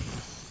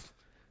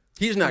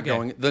 He's not Okay.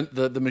 going.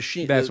 The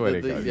machine. That's the, what the,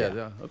 it goes, Yeah.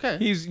 yeah. Okay.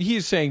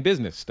 He's saying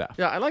business stuff.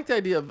 Yeah, I like the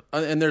idea of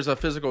and there's a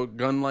physical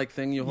gun-like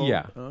thing you hold.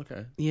 Yeah.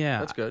 Okay. Yeah.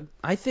 That's good.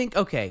 I think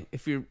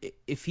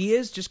if he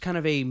is just kind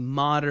of a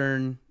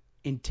modern,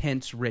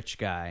 intense rich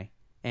guy,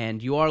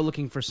 and you are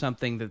looking for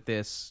something that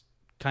this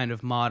kind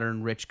of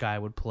modern rich guy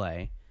would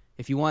play,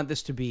 if you want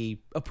this to be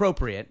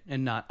appropriate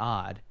and not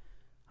odd,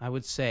 I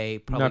would say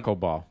probably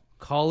Knuckleball.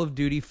 Call of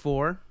Duty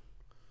 4,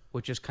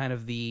 which is kind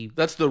of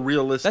That's the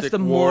realistic. that's the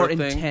war more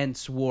thing.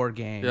 intense war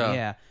game. Yeah.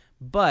 Yeah.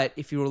 But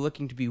if you were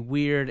looking to be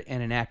weird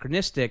and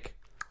anachronistic,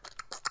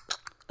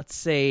 let's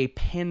say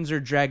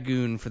Panzer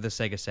Dragoon for the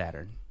Sega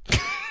Saturn.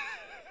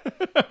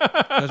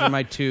 Those are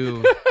my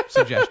two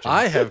suggestions.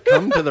 I have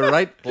come to the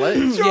right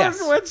place. Jordan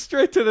Yes. went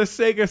straight to the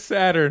Sega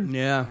Saturn.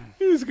 Yeah.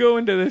 He's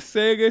going to the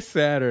Sega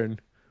Saturn.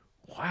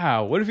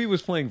 Wow, what if he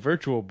was playing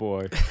Virtual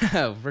Boy?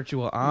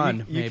 Virtual On,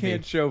 You maybe.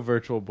 can't show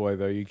Virtual Boy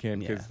though. You can't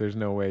because Yeah. there's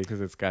no way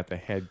because it's got the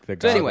head, the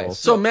So anyway, goggles.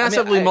 So I mean,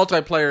 massively I-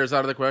 multiplayer is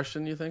out of the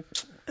question. You think?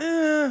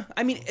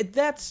 I mean,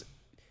 that's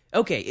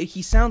okay.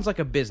 He sounds like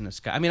a business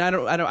guy. I mean, I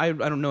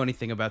don't know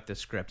anything about this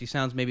script. He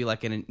sounds maybe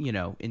like an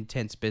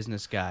intense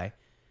business guy.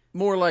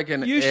 More like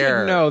an You should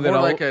air. know that more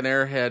I'll- like an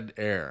airhead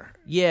air.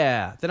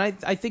 Yeah. Then I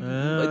think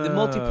like, the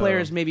multiplayer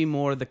Oh. is maybe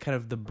more the kind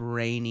of the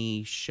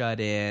brainy, shut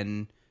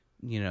in,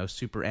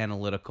 super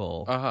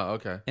analytical.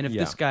 Okay. And if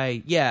Yeah.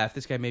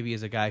 this guy maybe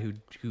is a guy who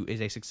is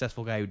a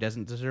successful guy who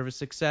doesn't deserve his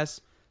success,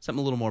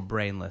 something a little more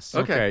brainless.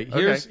 Okay.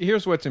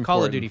 Here's what's important.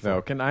 Call of Duty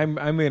though. 4. I'm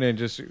gonna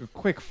just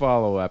quick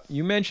follow up.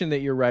 You mentioned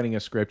that you're writing a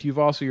script. You're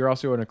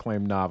also an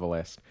acclaimed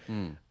novelist.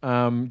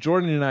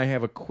 Jordan and I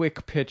have a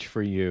quick pitch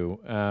for you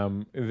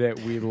that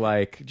we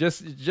like.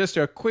 Just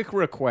a quick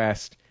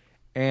request,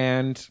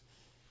 and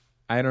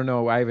I don't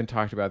know. I haven't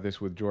talked about this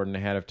with Jordan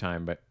ahead of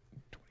time, but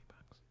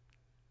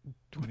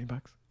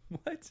 $20.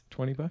 What?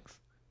 $20?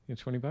 You know,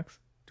 $20?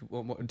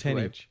 What, 10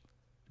 each.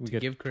 We To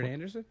give Kurt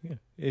Anderson?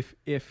 Yeah,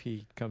 if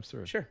he comes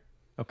through. Sure.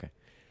 Okay.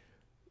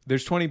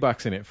 There's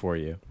 $20 in it for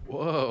you.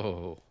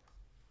 Whoa.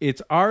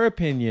 It's our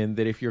opinion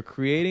that if you're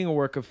creating a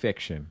work of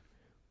fiction,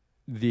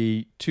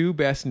 the two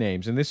best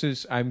names, and this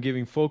is, I'm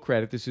giving full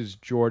credit, this is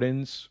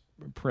Jordan's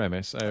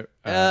premise.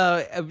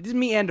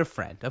 Me and a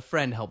friend. A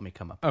friend helped me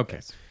come up with Okay.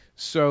 this.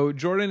 So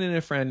Jordan and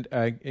a friend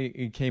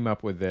came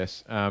up with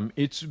this.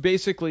 It's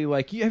basically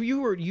like, have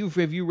you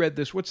read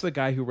this? What's the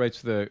guy who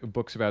writes the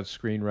books about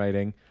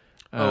screenwriting?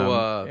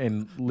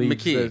 And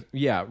leads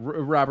McKee.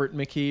 Robert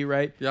McKee,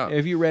 right? Yeah.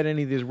 Have you read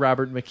any of this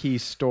Robert McKee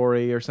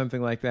story or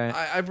something like that?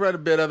 I've read a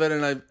bit of it,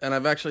 and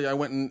I've actually I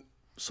went and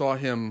saw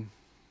him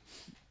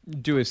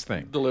Do his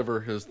thing.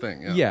 deliver his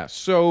thing. Yeah. Yeah,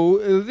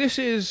 so this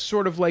is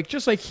sort of like,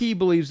 just like he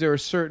believes there are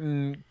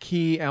certain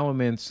key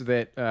elements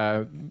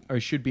that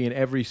should be in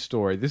every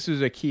story. This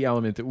is a key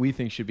element that we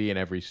think should be in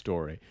every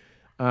story.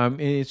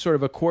 And it's sort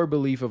of a core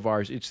belief of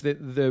ours. It's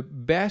that the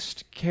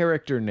best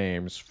character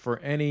names for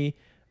any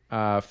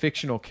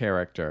fictional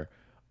character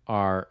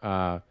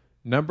are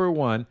number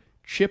one,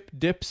 Chip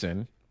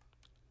Dipson,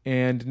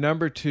 and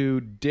number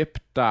two, Dip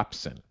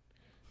Dobson.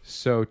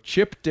 So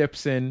Chip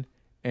Dipson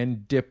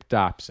and Dip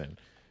Dobson.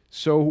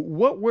 So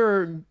what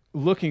we're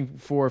looking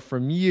for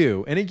from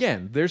you, and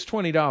again, there's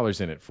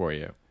 $20 in it for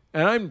you.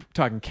 And I'm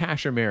talking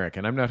cash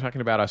American. I'm not talking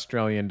about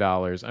Australian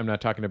dollars. I'm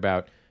not talking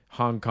about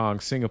Hong Kong,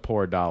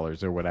 Singapore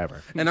dollars or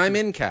whatever. And I'm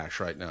in cash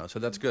right now, so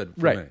that's good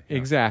for Right, me. Yeah.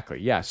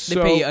 exactly. Yes. They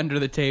So, pay you under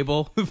the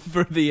table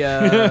for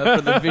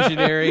the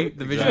visionary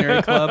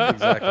club.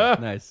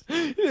 Exactly. Nice.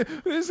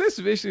 is this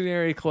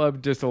visionary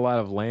club just a lot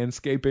of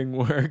landscaping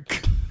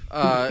work?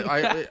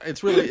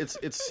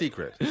 It's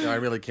secret. I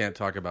really can't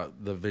talk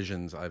about the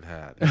visions I've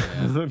had.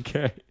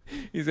 Okay.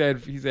 He's had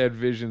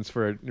visions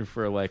for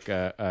like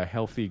a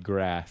healthy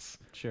grass.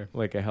 Sure.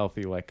 Like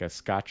a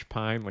Scotch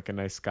pine, like a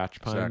nice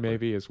Scotch pine Exactly.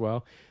 maybe as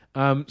well.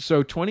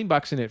 So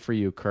 $20 in it for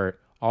you, Kurt.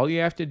 All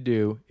you have to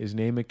do is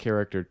name a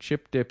character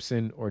Chip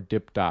Dipson or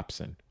Dip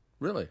Dobson.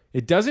 Really?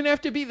 It doesn't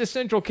have to be the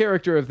central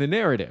character of the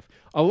narrative.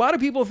 A lot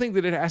of people think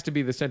that it has to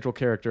be the central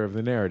character of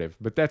the narrative,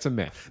 but that's a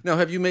myth. Now,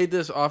 have you made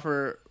this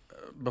offer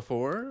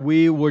before?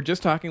 We were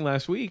just talking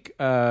last week,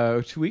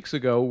 2 weeks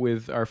ago,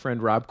 with our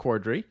friend Rob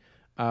Corddry,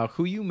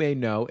 who you may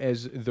know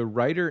as the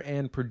writer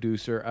and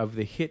producer of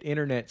the hit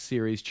internet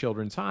series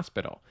Children's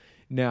Hospital.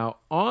 Now,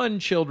 on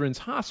Children's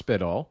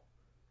Hospital,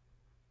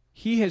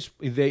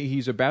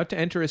 he's about to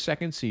enter a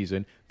second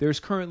season. There's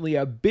currently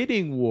a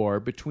bidding war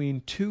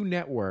between two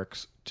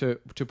networks to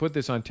put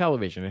this on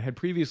television. It had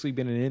previously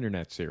been an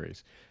internet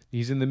series.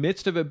 He's in the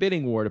midst of a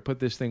bidding war to put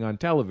this thing on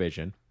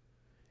television,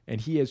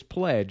 and he has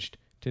pledged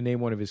to name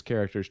one of his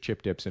characters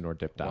Chip Dipson or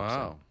Dip Dobson.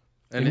 Wow.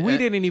 And we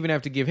didn't even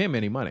have to give him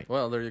any money.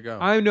 Well, there you go.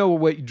 I know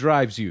what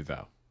drives you,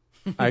 though.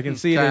 I can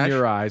see it in Cash.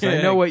 your eyes.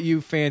 I know what you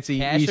fancy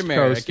Cash East Coast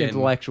American.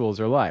 intellectuals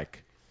are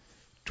like.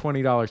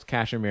 $20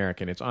 cash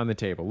American. It's on the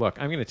table.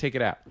 Look, I'm going to take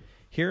it out.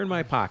 Here in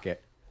my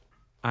pocket,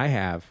 I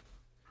have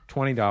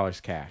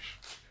 $20 cash.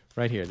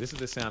 Right here. This is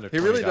the sound of $20. He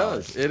really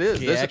does. It is.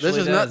 He This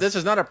actually is not. does. This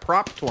is not a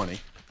prop 20.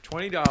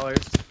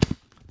 $20.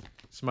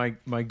 It's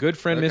my good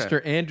friend, Okay.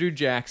 Mr. Andrew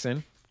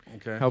Jackson,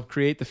 Okay. helped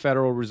create the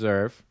Federal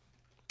Reserve,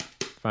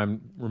 if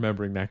I'm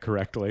remembering that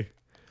correctly.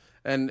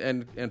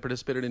 And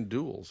participated in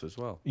duels as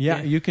well.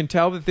 Yeah, you can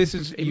tell that this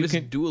is He was a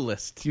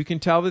duelist. You can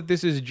tell that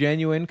this is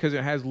genuine because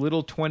it has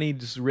little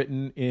 20s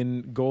written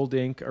in gold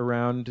ink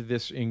around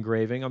this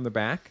engraving on the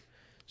back,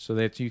 so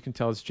that you can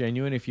tell it's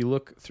genuine. If you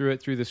look through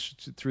it through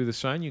the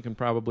sun, you can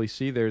probably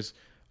see there's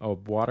a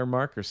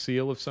watermark or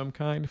seal of some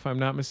kind, if I'm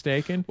not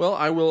mistaken. Well,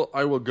 I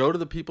will go to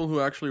the people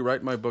who actually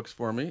write my books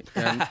for me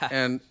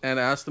and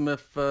ask them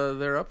if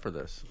they're up for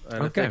this and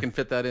if Okay. they can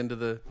fit that into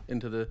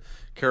the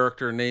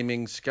character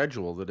naming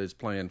schedule that is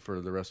planned for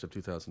the rest of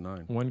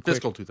 2009.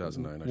 Fiscal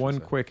 2009. I should One say.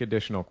 quick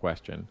additional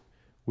question: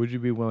 would you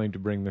be willing to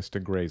bring this to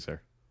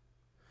Grazer?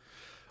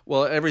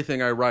 Well,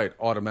 everything I write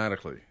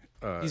automatically.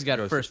 He's got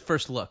goes-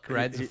 first look,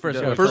 right? He- First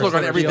yeah, look. first look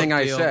on Deal, everything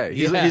I deal. say.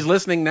 Yeah. He's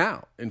listening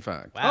now, in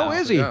fact. Wow. Oh,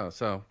 is he? Yeah.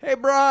 So Hey,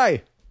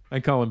 Bry.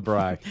 I call him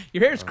Bry.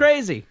 Your hair's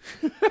crazy.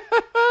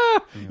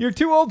 You're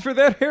too old for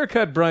that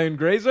haircut, Brian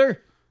Grazer.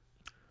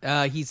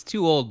 He's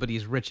too old, but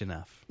he's rich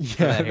enough. for Yeah,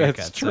 that haircut,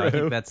 that's so I true.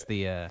 think that's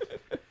the.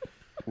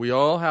 we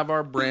all have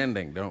our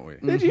branding, don't we?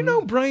 Did you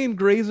know Brian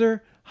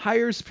Grazer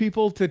hires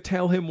people to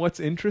tell him what's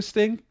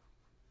interesting?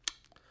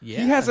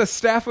 Yeah. He has a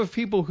staff of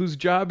people whose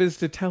job is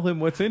to tell him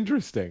what's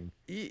interesting.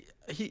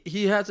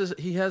 He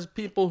has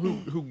people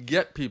who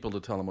get people to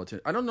tell him what's in.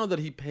 I don't know that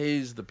he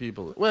pays the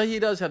people. Well, he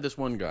does have this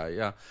one guy.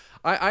 Yeah,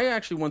 I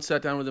actually once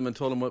sat down with him and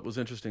told him what was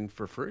interesting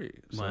for free.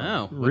 So.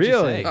 Wow. What'd you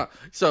Really? say?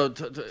 So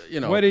you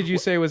know. What did you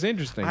say was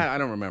interesting? I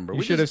don't remember.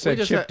 You should have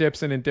said Chip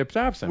Dipson and Dip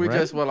Dobson, We right?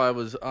 just I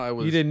was.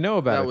 You didn't know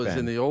about that it was then.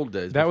 in the old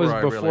days. That was I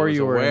really before was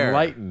you were aware.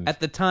 enlightened. At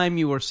the time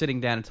you were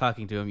sitting down and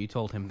talking to him, you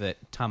told him that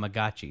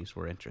Tamagotchis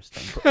were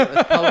interesting.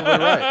 That's probably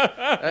right.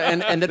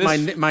 And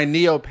that my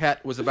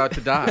Neopet was about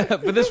to die.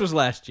 But this was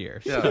last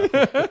year. Yeah,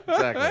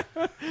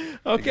 exactly.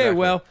 Okay, Exactly.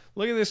 well,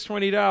 look at this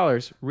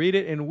 $20. Read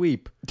it and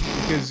weep.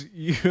 Because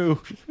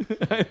you...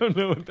 I don't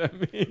know what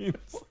that means.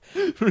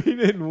 Read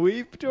it and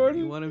weep, Jordan?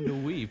 You want him to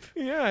weep.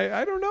 Yeah,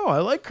 I don't know. I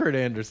like Kurt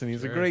Anderson.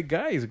 He's a Sure. great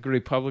guy. He's a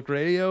great public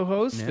radio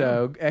host,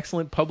 Yeah.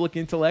 excellent public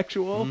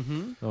intellectual.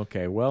 Mm-hmm.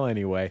 Okay, well,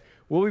 anyway,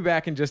 we'll be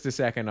back in just a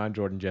second on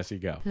Jordan Jesse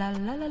Go. La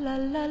la la la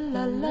la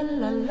la la la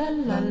la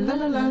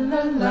la la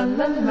la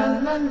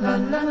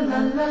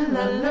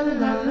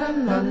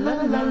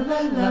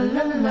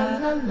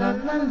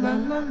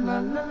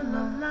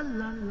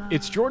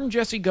It's Jordan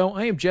Jesse Go.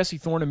 I am Jesse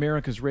Thorne,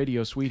 America's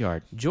radio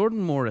sweetheart.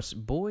 Jordan Morris,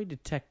 boy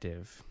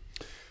detective.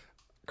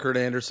 Kurt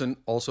Anderson,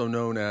 also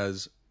known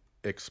as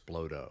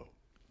Explodo.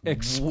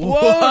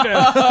 Explode!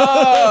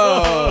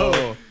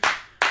 Oh!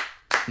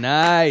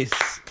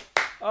 Nice.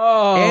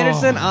 Oh.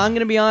 Anderson, I'm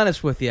going to be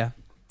honest with you.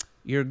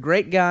 You're a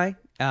great guy.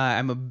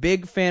 I'm a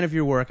big fan of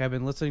your work. I've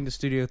been listening to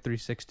Studio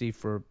 360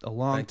 for a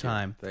long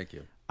time. Thank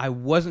you. I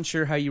wasn't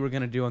sure how you were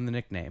going to do on the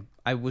nickname.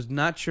 I was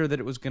not sure that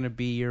it was going to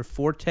be your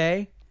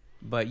forte,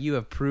 but you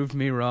have proved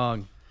me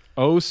wrong.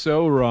 Oh,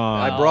 so wrong.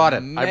 I brought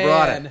it. I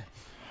brought it. Man.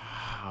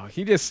 Wow,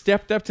 he just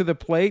stepped up to the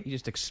plate You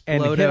just and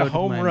exploded hit a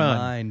home my run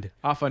mind.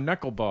 off a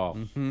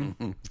knuckleball.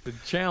 Mm-hmm. The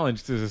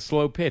challenge is a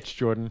slow pitch,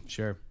 Jordan.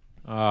 Sure.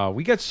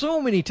 We got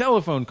so many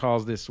telephone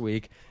calls this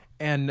week,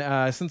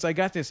 and since I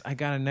got this, I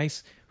got a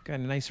nice.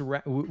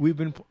 We've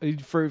been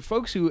for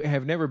folks who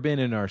have never been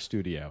in our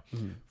studio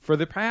for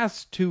the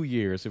past 2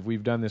 years. If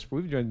we've done this,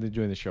 we've been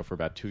doing this show for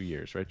about 2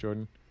 years, right,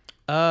 Jordan?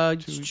 Yeah.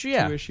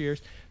 Two-ish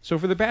years. So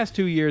for the past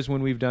 2 years,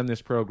 when we've done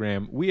this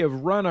program, we have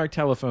run our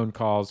telephone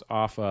calls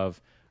off of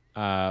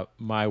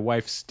my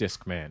wife's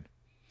Discman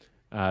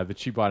that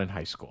she bought in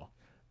high school.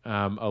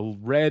 a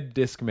red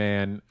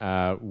Discman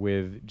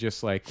with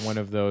just like one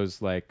of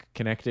those like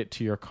connect it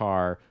to your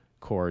car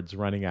cords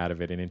running out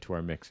of it and into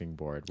our mixing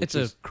board. It's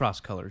a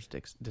cross colors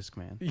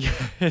Discman.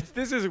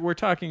 Yeah, we're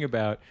talking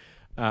about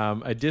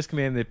a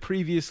Discman that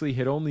previously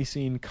had only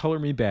seen Color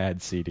Me Bad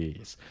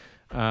CDs.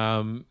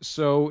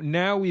 So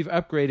now we've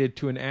upgraded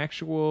to an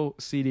actual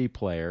CD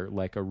player,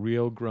 like a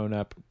real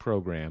grown-up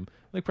program.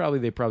 Like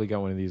they probably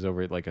got one of these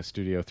over at like a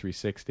Studio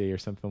 360 or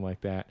something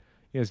like that.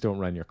 You guys don't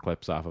run your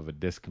clips off of a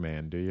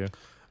Discman, do you?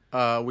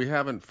 We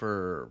haven't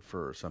for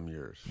some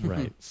years.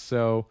 Right.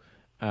 So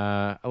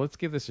let's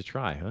give this a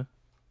try, huh?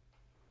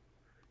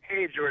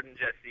 Hey, Jordan,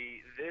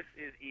 Jesse. This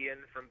is Ian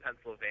from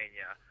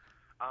Pennsylvania.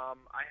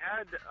 I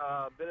had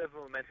a bit of a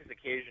momentous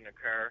occasion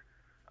occur.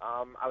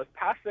 I was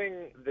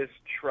passing this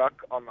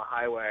truck on the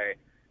highway,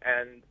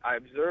 and I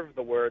observed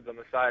the words on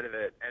the side of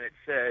it, and it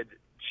said,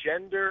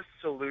 Gender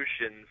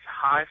Solutions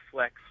High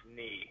Flex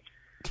Knee.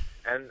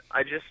 And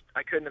I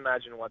couldn't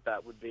imagine what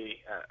that would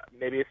be.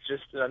 Maybe it's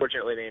just an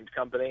unfortunately named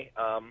company,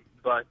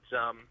 but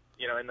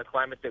in the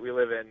climate that we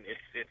live in,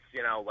 it's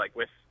like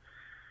with,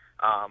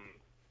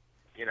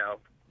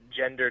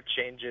 gender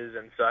changes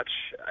and such,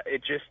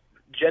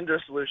 Gender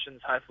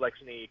Solutions High Flex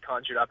Knee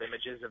conjured up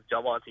images of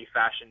Del Monte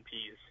fashion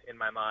tees in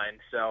my mind.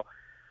 So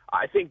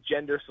I think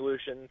Gender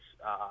Solutions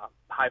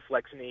High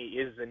Flex Knee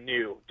is the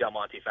new Del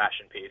Monte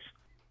fashion piece.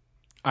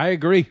 I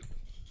agree.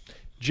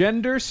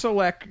 Gender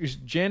Solutions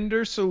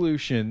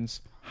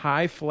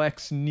High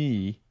Flex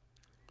Knee.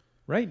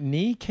 Right?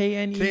 Knee?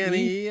 K-N-E-E?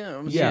 K-N-E-E?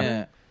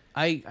 Yeah.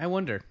 I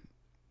wonder.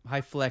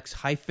 High Flex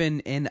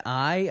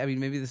 -N-I? I mean,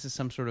 maybe this is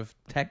some sort of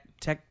tech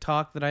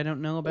talk that I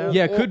don't know about.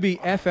 Yeah, it could be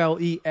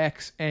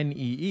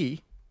F-L-E-X-N-E-E.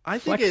 I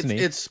think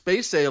it's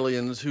space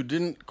aliens who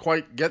didn't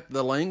quite get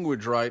the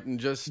language right and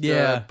just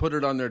put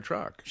it on their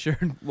truck. Sure.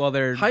 Well,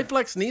 they're... High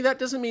Flex Knee, that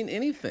doesn't mean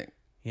anything.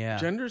 Yeah.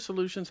 Gender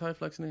Solutions High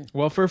Flex Knee.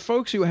 Well, for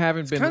folks who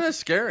haven't been... It's kind of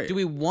scary. Do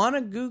we want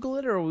to Google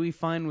it, or are we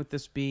fine with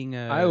this being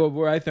a... I don't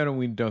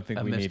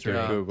think we need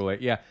to Google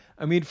it. Yeah.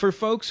 I mean, for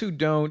folks who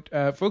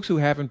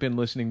haven't been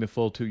listening the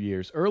full 2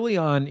 years, early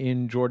on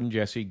in Jordan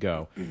Jesse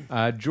Go,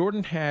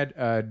 Jordan had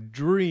a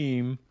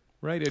dream,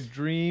 right? A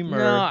dream?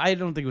 No, I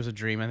don't think it was a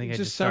dream. I think I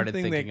just started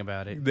thinking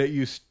about it.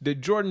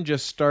 That Jordan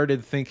just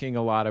started thinking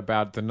a lot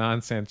about the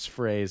nonsense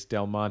phrase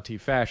Del Monte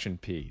fashion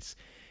piece.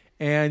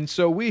 And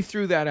so we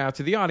threw that out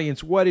to the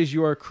audience. What is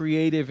your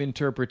creative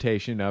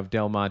interpretation of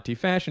Del Monte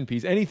fashion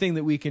piece? Anything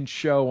that we can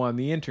show on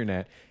the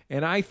internet.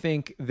 And I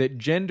think that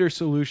Gender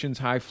Solutions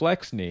High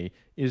Flex Knee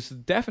is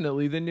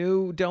definitely the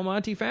new Del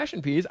Monte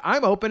fashion piece.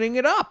 I'm opening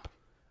it up,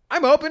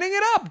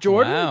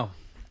 Jordan. Wow.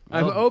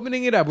 I'm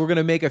opening it up. We're going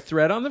to make a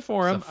thread on the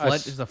forum.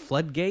 Is a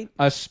floodgate?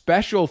 A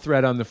special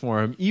thread on the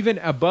forum, even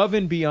above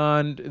and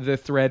beyond the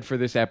thread for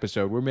this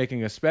episode. We're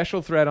making a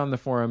special thread on the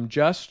forum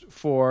just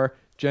for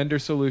Gender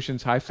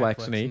Solutions High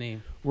Flex Knee.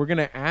 We're going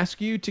to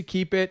ask you to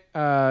keep it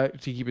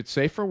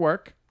safe for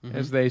work,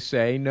 as they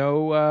say.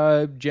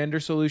 No gender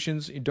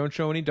solutions. Don't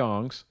show any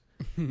dongs,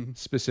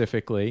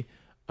 specifically.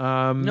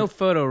 No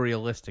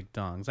photorealistic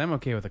dongs. I'm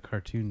okay with a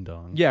cartoon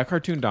dong. Yeah,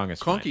 cartoon dong is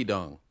Conky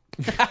dong.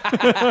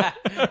 Yeah,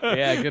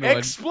 good one.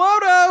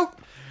 Explodo!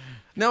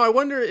 Now, I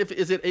wonder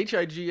is it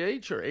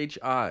H-I-G-H or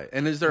H-I?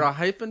 And is there a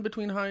hyphen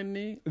between high and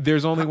knee?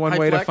 There's only one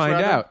way to find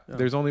out. Yeah.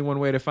 There's only one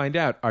way to find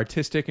out.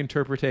 Artistic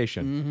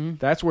interpretation.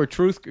 That's where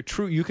truth.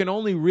 You can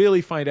only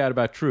really find out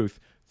about truth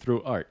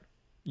through art.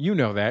 You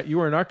know that. You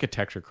were an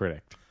architecture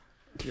critic.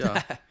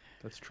 Yeah,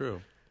 that's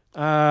true.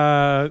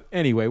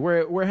 Anyway,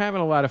 we're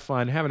having a lot of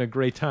fun, having a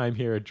great time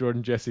here at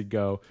Jordan Jesse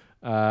Go.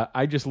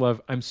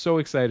 I'm so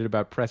excited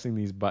about pressing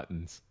these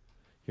buttons.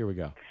 Here we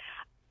go.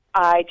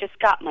 I just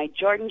got my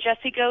Jordan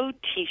Jesse Go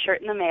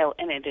t-shirt in the mail,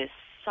 and it is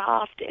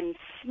soft and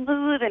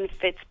smooth and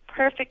fits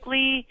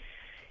perfectly.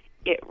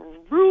 It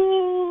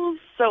rules.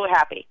 So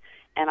happy.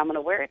 And I'm going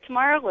to wear it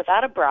tomorrow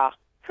without a bra.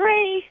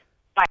 Hooray!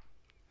 Bye.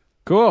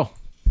 Cool.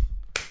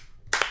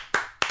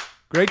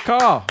 Great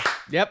call.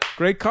 Yep.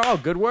 Great call.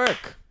 Good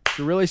work. It's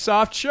a really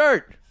soft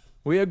shirt.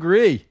 We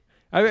agree.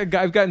 I've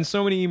gotten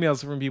so many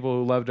emails from people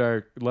who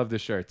loved the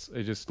shirts.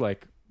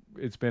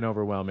 It's been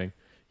overwhelming.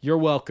 You're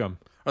welcome.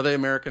 Are they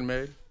American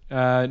made?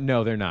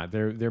 No, they're not.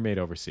 They're made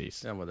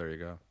overseas. Yeah, well, there you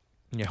go.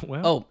 Yeah,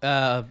 well.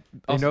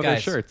 They know guys, their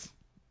shirts.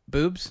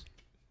 Boobs?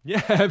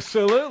 Yeah,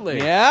 absolutely.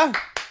 Yeah?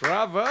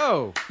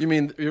 Bravo. You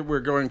mean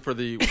we're going for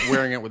the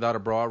wearing it without a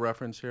bra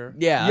reference here?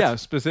 Yeah.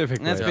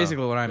 Specifically. That's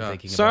basically what I'm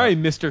thinking Sorry,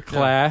 about. Mr.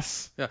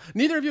 Class. Yeah.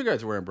 Neither of you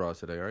guys are wearing bras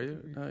today, are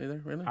you?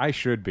 Either? Really? I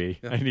should be.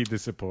 Yeah. I need the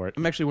support.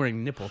 I'm actually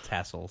wearing nipple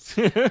tassels.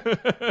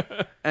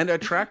 And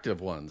attractive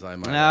ones, I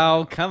might add.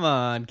 Oh, come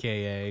on,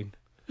 K.A.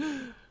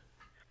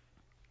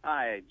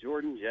 Hi,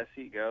 Jordan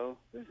Jesse Go.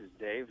 This is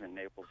Dave in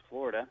Naples,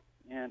 Florida,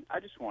 and I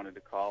just wanted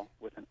to call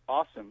with an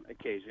awesome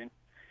occasion.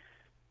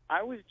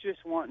 I was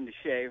just wanting to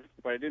shave,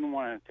 but I didn't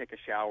want to take a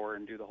shower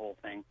and do the whole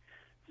thing.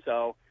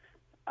 So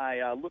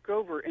I look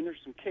over, and there's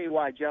some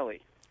KY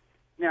jelly.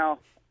 Now,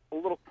 a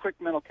little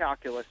quick mental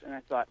calculus, and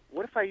I thought,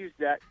 what if I used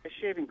that as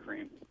shaving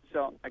cream?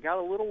 So I got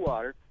a little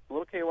water, a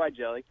little KY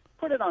jelly,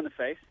 put it on the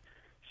face,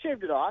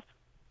 shaved it off.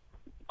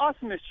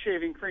 awesomest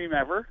shaving cream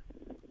ever.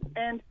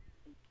 And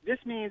this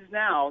means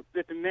now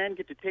that the men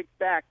get to take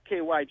back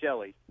KY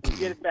jelly.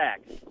 Get it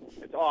back.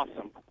 It's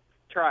awesome.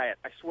 Try it.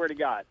 I swear to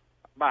God.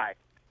 Bye.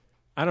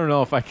 I don't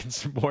know if I can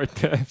support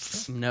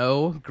this.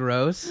 No,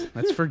 gross.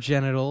 That's for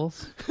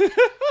genitals.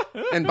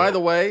 And by the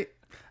way,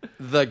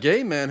 the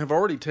gay men have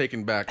already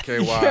taken back KY.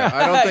 Yeah,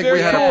 I don't think they're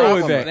we had a cool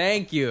problem. with it.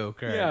 Thank you,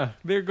 Kurt. Yeah,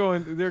 they're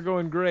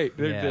going great.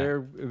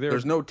 They're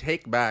There's no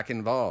take back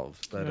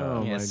involved. But,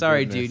 Oh, Yeah, my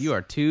sorry, goodness. dude. You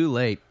are too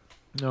late.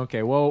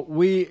 Okay, well,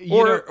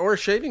 or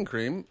shaving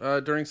cream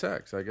during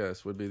sex, I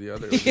guess, would be the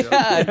other. Yeah,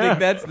 I think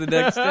that's the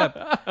next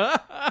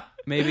step.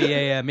 Maybe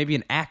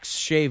an Axe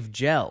shave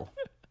gel.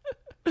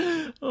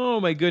 Oh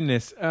my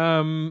goodness.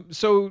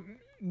 So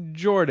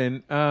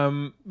Jordan,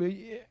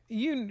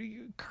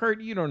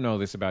 Kurt, you don't know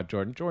this about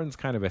Jordan. Jordan's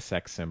kind of a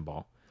sex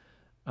symbol.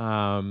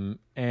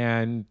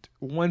 And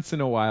once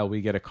in a while we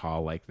get a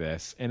call like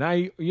this,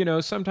 and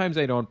sometimes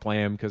I don't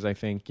play him because I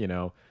think,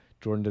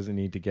 Jordan doesn't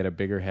need to get a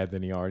bigger head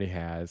than he already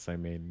has. I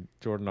mean,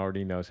 Jordan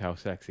already knows how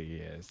sexy he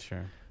is.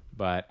 Sure.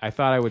 But I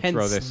thought I would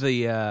throw this.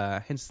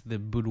 Hence the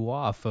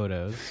boudoir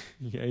photos.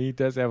 Yeah, he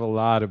does have a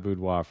lot of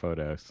boudoir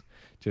photos.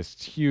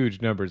 Just huge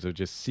numbers of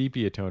just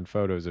sepia-toned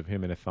photos of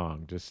him in a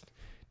thong, just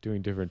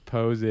doing different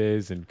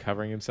poses and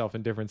covering himself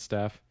in different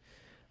stuff.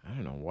 I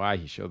don't know why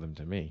he showed them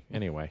to me.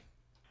 Anyway.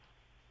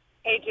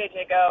 Hey,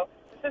 JJ Go.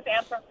 This is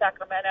Ann from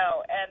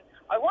Sacramento, and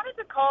I wanted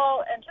to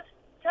call and just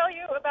tell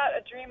you about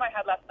a dream I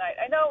had last night.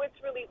 I know it's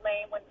really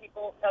lame when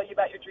people tell you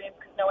about your dreams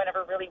because no one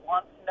ever really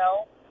wants to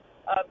know.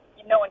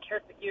 No one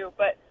cares but you.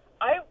 But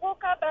I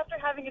woke up after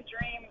having a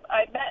dream.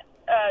 I met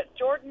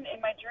Jordan in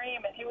my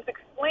dream, and he was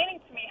explaining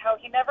to me how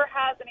he never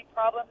has any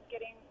problems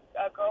getting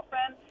a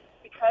girlfriend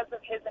because of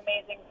his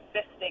amazing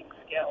fisting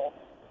skills.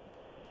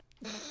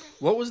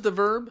 What was the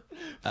verb?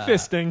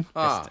 Fisting.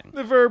 Fisting.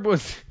 The verb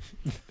was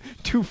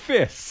to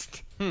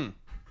fist.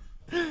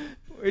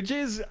 Which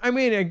is,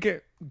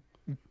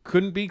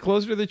 couldn't be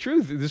closer to the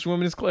truth. This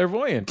woman is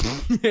clairvoyant.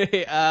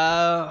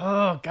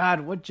 Oh,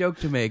 God, what joke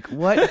to make?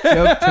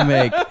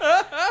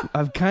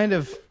 I'm kind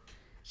of...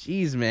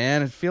 Jeez,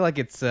 man. I feel like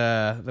it's...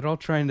 they're all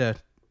trying to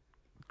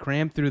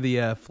cram through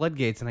the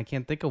floodgates, and I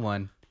can't think of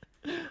one.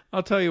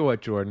 I'll tell you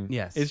what, Jordan.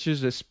 Yes. It's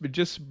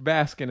just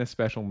bask in a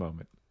special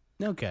moment.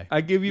 Okay.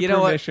 I give you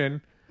know what?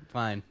 permission.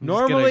 Fine. I'm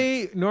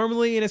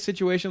Normally in a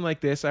situation like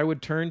this, I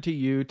would turn to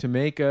you to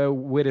make a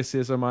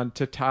witticism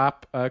to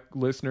top a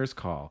listener's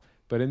call.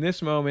 But in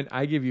this moment,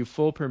 I give you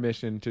full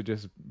permission to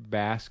just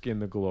bask in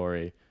the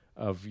glory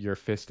of your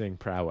fisting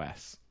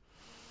prowess.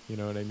 You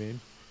know what I mean?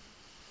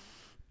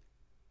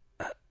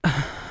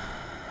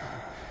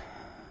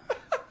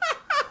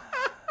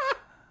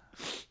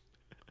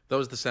 That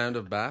was the sound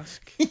of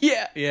Basque?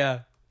 Yeah.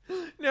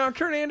 Now,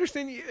 Kurt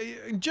Anderson,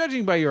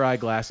 judging by your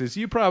eyeglasses,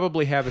 you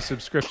probably have a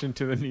subscription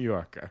to the New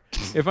Yorker,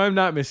 if I'm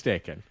not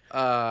mistaken.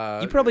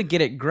 You probably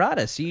get it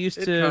gratis. You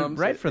used to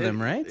write for them,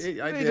 right? They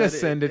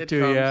just send it to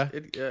you.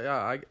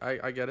 Yeah,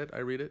 I get it. I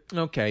read it.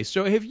 Okay,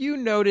 so have you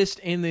noticed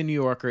in the New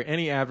Yorker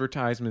any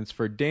advertisements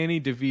for Danny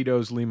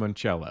DeVito's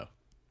Limoncello?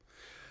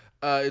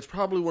 It's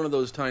probably one of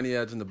those tiny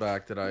ads in the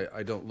back that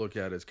I don't look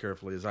at as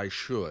carefully as I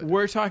should.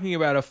 We're talking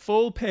about a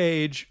full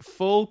page,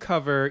 full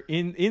cover,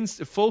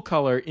 full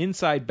color,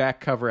 inside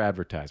back cover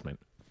advertisement.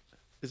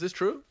 Is this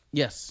true?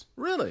 Yes.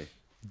 Really?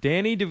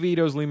 Danny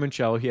DeVito's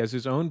Limoncello. He has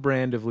his own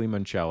brand of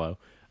limoncello.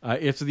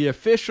 It's the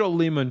official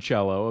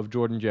limoncello of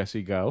Jordan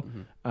Jesse Go.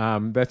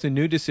 Mm-hmm. That's a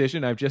new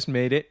decision. I've just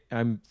made it.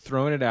 I'm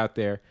throwing it out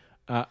there.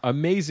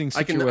 Amazing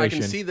situation. I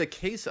can see the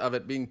case of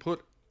it being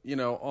put,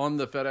 on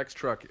the FedEx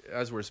truck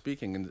as we're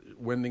speaking and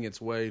wending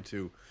its way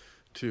to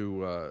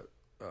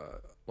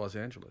Los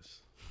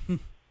Angeles.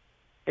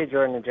 Hey,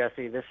 Jordan and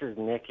Jesse. This is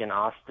Nick in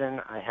Austin.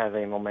 I have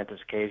a momentous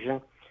occasion.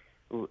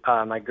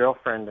 My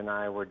girlfriend and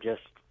I were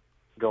just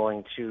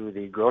going to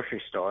the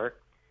grocery store,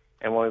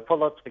 and when we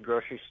pulled up to the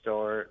grocery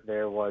store,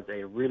 there was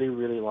a really,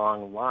 really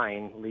long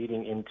line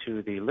leading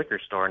into the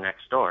liquor store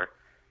next door.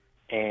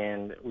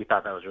 And we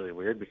thought that was really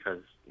weird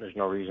because there's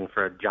no reason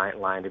for a giant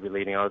line to be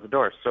leading out of the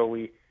door. So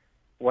we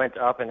went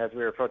up, and as we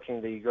were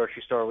approaching the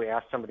grocery store, we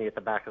asked somebody at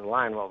the back of the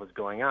line what was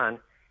going on,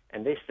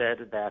 and they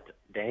said that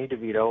Danny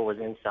DeVito was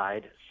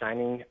inside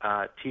signing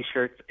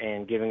T-shirts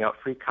and giving out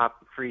free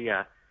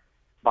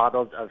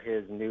bottles of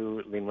his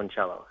new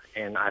limoncello,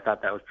 and I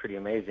thought that was pretty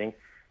amazing.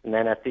 And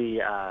then at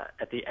the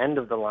end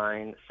of the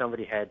line,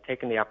 somebody had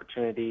taken the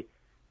opportunity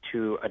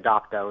to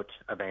adopt out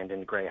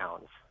abandoned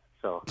greyhounds.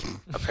 So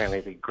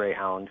apparently the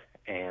greyhound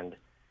and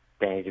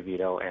Danny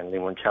DeVito and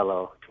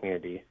limoncello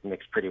community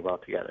mixed pretty well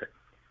together.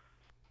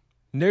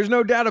 There's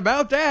no doubt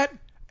about that.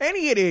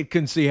 Any idiot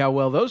can see how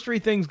well those three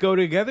things go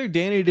together.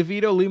 Danny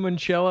DeVito,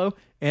 limoncello,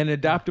 and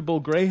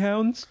adoptable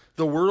greyhounds.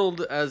 The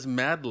world as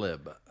Mad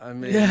Lib. I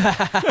mean,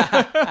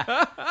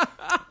 I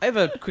have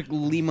a quick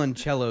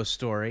limoncello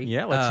story.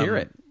 Yeah, let's hear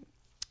it.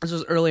 This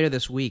was earlier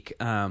this week.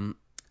 I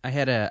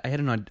had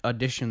an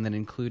audition that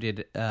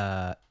included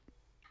Danny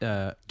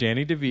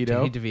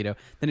DeVito.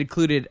 That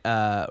included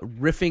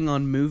riffing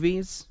on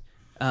movies.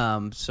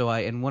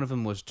 And one of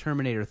them was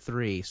Terminator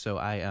 3. So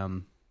I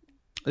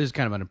This is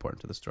kind of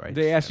unimportant to the story.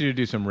 They asked you to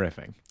do some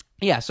riffing.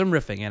 Yeah, some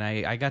riffing, and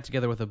I got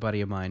together with a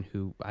buddy of mine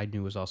who I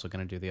knew was also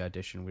going to do the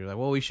audition. We were like,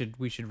 well, we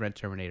should rent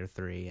Terminator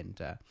 3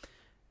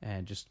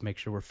 and just make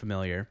sure we're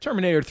familiar.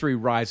 Terminator 3: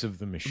 Rise of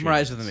the Machines.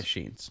 Rise of the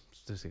Machines.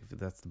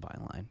 That's the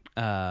byline.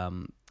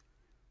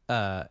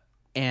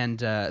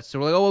 So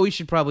we're like, oh, well, we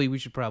should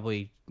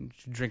probably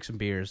drink some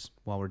beers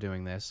while we're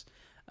doing this.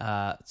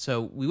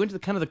 So we went to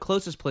the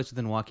closest place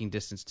within walking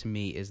distance to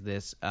me is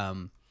this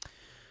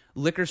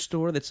liquor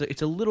store.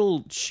 It's a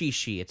little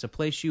shishi. It's a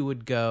place you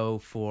would go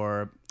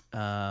for,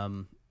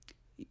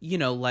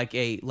 like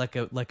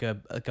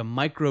a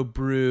micro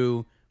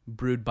brew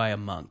brewed by a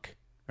monk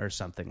or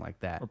something like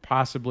that, Or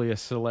possibly a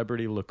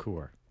celebrity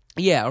liqueur.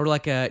 Yeah, or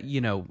like a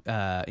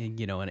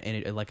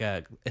like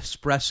a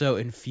espresso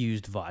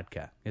infused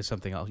vodka is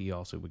something else you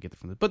also would get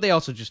from this. But they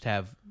also just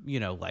have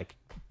like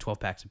 12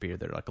 packs of beer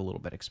that are like a little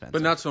bit expensive.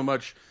 But not so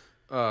much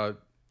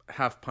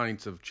half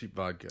pints of cheap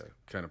vodka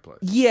kind of place.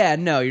 Yeah,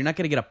 no, you're not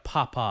gonna get a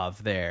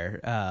Popov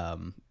there.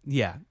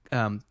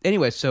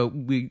 Anyway, so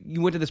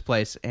you went to this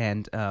place,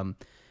 and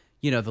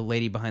the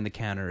lady behind the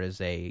counter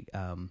is a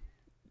kind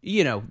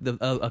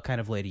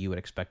of lady you would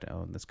expect to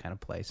own this kind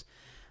of place.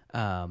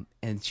 And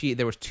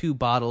there was 2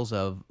 bottles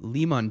of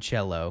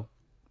limoncello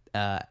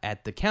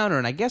at the counter,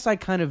 and I guess I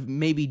kind of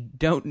maybe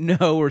don't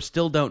know or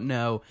still don't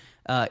know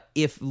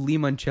if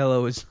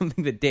limoncello is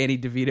something that Danny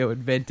DeVito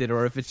invented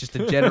or if it's just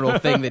a general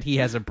thing that he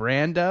has a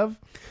brand of.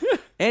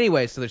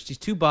 Anyway, so there's these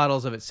 2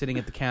 bottles of it sitting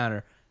at the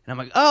counter, and I'm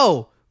like,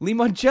 oh,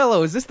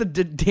 limoncello, is this the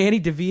Danny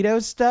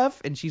DeVito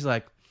stuff? And she's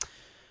like,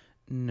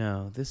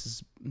 no, this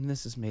is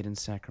made in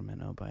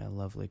Sacramento by a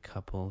lovely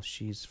couple.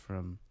 She's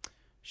from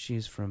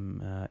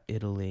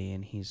Italy,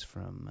 and he's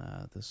from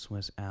the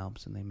Swiss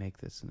Alps, and they make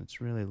this, and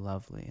it's really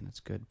lovely, and it's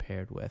good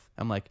paired with.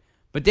 I'm like,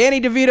 but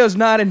Danny DeVito's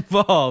not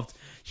involved.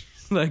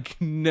 She's like,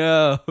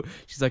 no.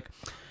 She's like,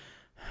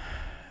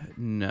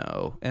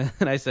 no. And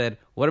then I said,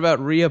 what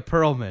about Rhea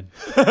Perlman?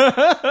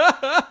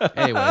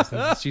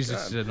 Anyways, she's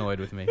just annoyed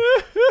with me.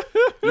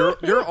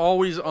 You're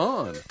always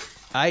on.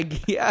 I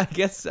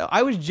guess so.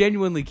 I was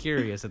genuinely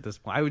curious at this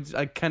point.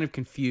 I kind of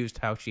confused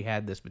how she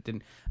had this, but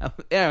didn't.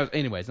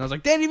 Anyways, and I was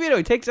like, Danny DeVito,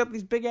 he takes up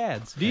these big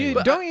ads.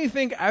 Don't you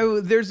think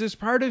there's this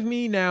part of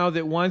me now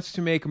that wants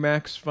to make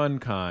Max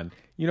FunCon?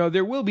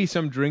 There will be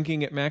some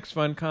drinking at Max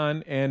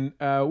FunCon, and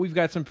we've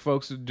got some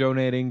folks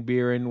donating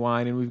beer and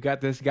wine, and we've got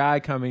this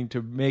guy coming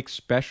to make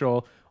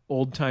special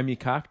old-timey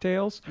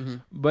cocktails. Mm-hmm.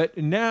 But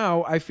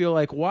now I feel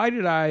like, why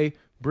did I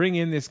bring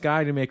in this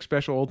guy to make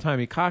special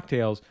old-timey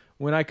cocktails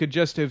when I could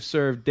just have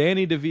served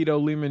Danny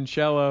DeVito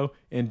limoncello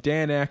and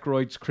Dan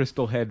Aykroyd's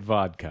Crystal Head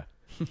vodka?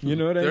 You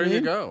know what I mean? There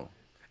you go.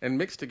 And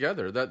mixed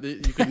together. That you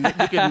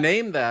could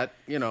name that,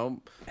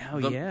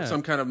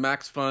 some kind of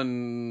Max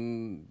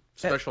Fun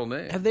special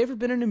name. Have they ever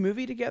been in a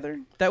movie together?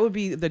 That would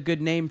be the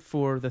good name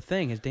for the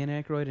thing. Has Dan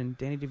Aykroyd and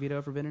Danny DeVito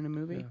ever been in a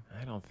movie?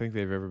 Yeah. I don't think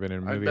they've ever been in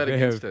a movie. I bet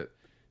against it.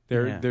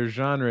 Their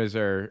genres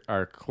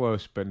are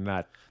close, but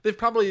not. They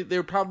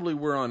probably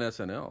were on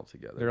SNL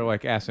together. They're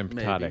like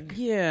asymptotic. Maybe.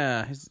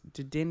 Yeah.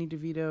 Did Danny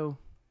DeVito?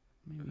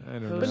 I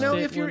don't know. But now,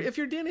 if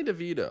you're Danny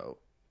DeVito,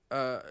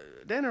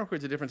 Dan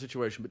Aykroyd's a different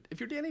situation. But if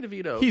you're Danny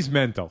DeVito, he's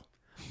mental.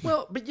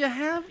 Well, but you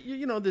have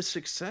this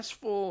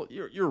successful.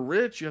 You're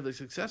rich. You have this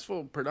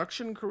successful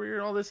production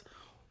career. All this.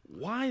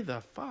 Why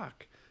the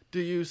fuck do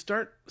you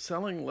start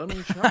selling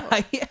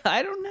limoncello? Yeah,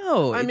 I don't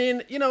know. I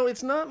mean,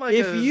 it's not like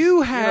if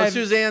you had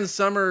Suzanne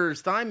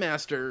Summers Thigh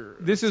Master.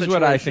 This is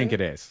what I think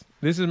it is.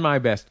 This is my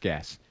best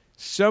guess.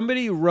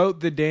 Somebody wrote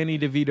the Danny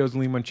DeVito's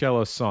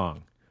limoncello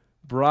song,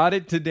 brought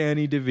it to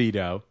Danny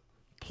DeVito,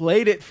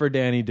 played it for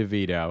Danny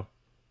DeVito,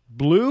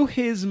 blew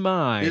his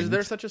mind. Is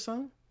there such a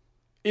song?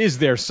 Is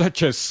there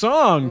such a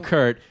song,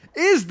 Kurt?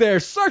 Is there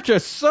such a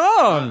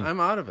song? I'm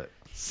out of it.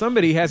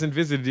 Somebody hasn't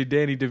visited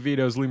Danny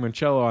DeVito's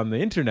limoncello on the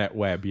internet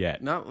web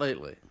yet. Not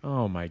lately.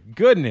 Oh, my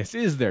goodness.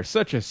 Is there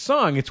such a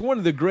song? It's one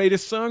of the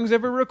greatest songs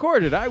ever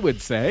recorded, I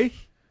would say.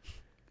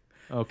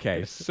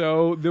 Okay,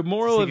 so the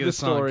moral of the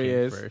story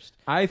is first.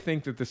 I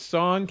think that the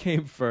song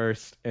came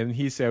first, and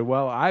he said,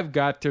 well, I've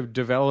got to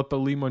develop a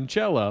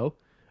limoncello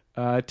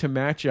to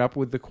match up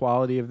with the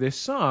quality of this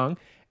song.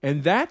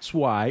 And that's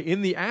why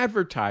in the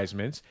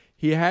advertisements,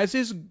 he has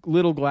his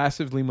little glass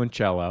of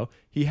limoncello,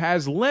 he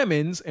has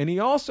lemons, and he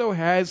also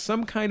has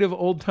some kind of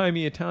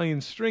old-timey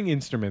Italian string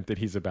instrument that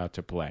he's about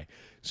to play.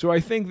 So I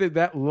think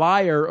that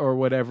lyre or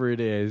whatever it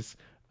is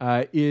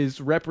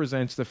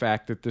represents the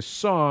fact that the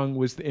song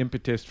was the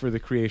impetus for the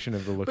creation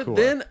of the liqueur. But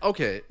then,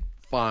 okay,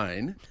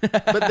 fine.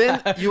 But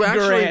then you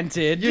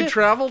actually you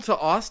travel to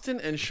Austin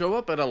and show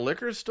up at a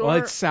liquor store? Well,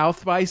 it's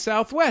South by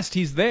Southwest.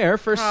 He's there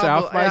for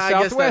South by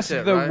Southwest,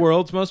 the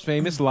world's most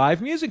famous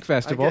live music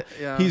festival.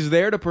 He's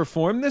there to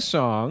perform the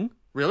song.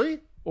 Really?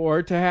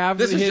 Or to have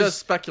this is just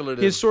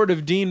speculative. His sort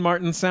of Dean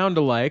Martin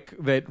sound-alike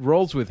that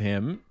rolls with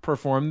him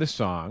perform the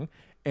song.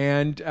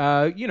 And,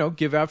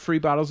 give out free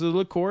bottles of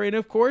liqueur. And,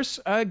 of course,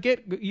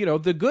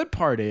 the good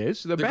part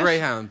is, the best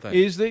Greyhound thing.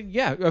 Is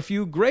that, a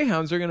few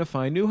Greyhounds are going to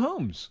find new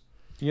homes.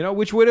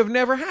 Which would have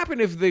never happened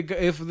if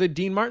the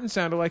Dean Martin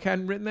sound-alike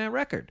hadn't written that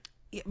record.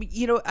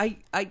 You know,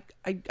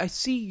 I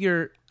see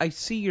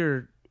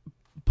your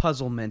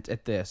puzzlement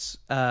at this.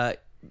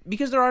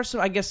 Because there are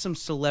some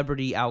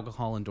celebrity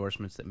alcohol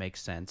endorsements that make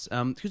sense.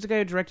 Who's the guy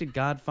who directed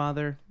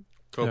Godfather?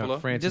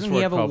 Coppola? Francis Doesn't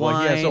he have a Ford Coppola.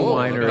 wine? He has a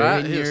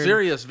winery. Vineyard.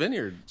 Serious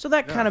Vineyard. So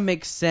that kind of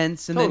makes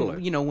sense. And Totally.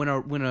 then, you know,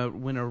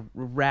 when a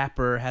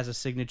rapper has a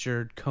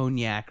signature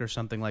cognac or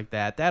something like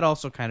that, that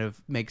also kind of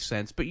makes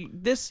sense. But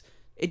this,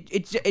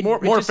 more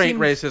just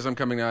faint seems, racism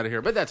coming out of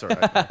here, but that's all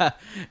right.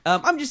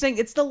 I'm just saying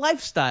it's the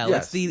lifestyle.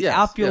 Yes, It's the yes,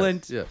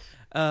 opulent. yes.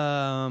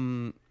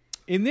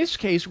 In this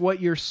case,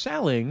 what you're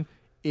selling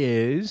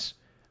is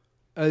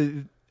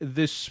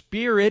the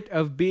spirit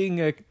of being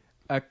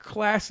a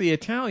classy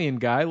Italian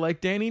guy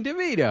like Danny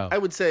DeVito. I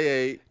would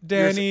say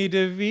Danny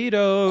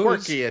DeVito's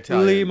quirky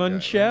Italian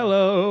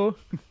limoncello,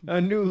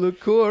 a new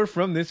liqueur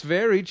from this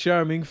very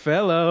charming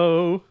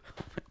fellow.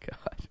 Oh my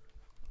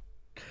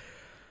God.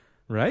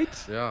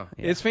 Right? Yeah.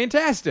 It's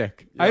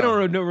fantastic. Yeah. I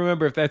don't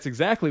remember if that's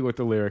exactly what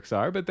the lyrics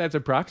are, but that's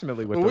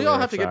approximately what the lyrics are. We all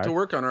have to get to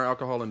work on our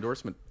alcohol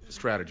endorsement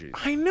strategies.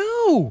 I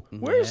know.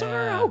 Where's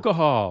our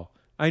alcohol?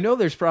 I know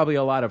there's probably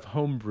a lot of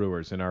home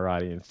brewers in our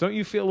audience. Don't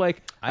you feel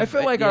like? I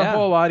feel like our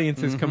whole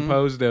audience is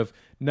composed of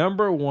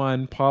number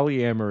 1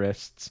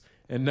 polyamorists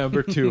and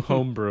number 2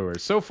 home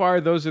brewers. So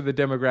far, those are the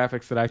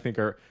demographics that I think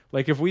are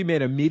like if we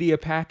made a media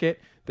packet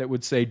that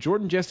would say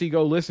Jordan Jesse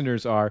Go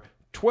listeners are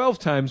 12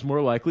 times more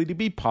likely to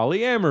be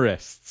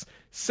polyamorists,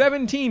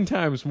 17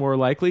 times more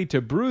likely to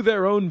brew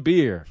their own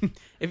beer.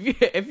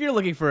 If you're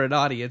looking for an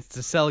audience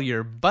to sell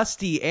your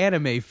busty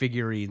anime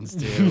figurines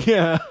to,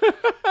 yeah.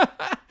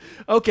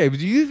 Okay, but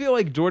do you feel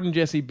like Jordan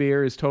Jesse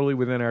beer is totally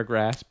within our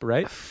grasp,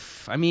 right?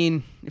 I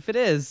mean, if it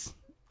is,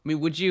 I mean,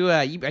 would you?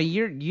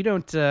 You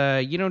don't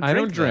drink. I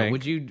don't drink. Though.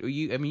 Would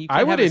you? I mean, you can't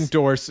I would have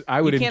endorse. I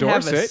would you can't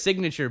endorse have a it.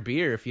 signature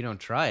beer if you don't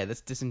try it.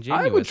 That's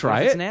disingenuous. I would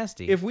try It's it.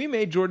 nasty. If we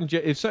made Jordan,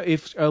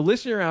 if a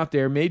listener out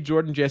there made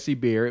Jordan Jesse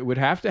beer, it would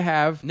have to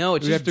have. No,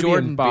 it's it would just have to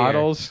Jordan be in beer.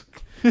 bottles.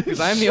 Because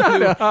I'm the Shut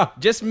only one. up.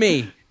 Just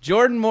me.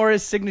 Jordan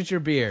Morris signature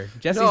beer.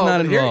 Jesse's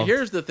not involved.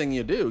 Here's the thing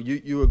you do.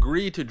 You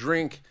agree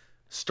to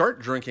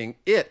start drinking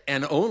it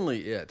and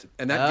only it.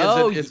 And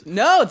that gives it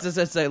no,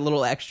 it's a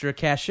little extra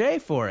cachet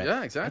for it.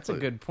 Yeah, exactly. That's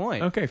a good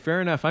point. Okay, fair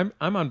enough. I'm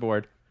on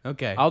board.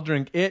 Okay. I'll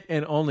drink it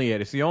and only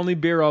it. It's the only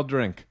beer I'll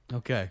drink.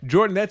 Okay.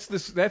 Jordan, that's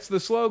the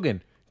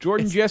slogan.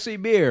 Jordan Jesse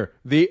beer,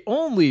 the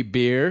only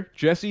beer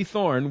Jesse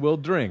Thorne will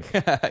drink.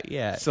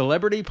 Yeah.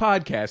 Celebrity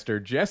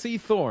podcaster Jesse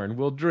Thorne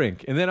will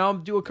drink. And then I'll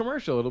do a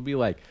commercial. It'll be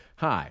like,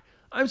 "Hi,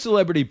 I'm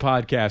celebrity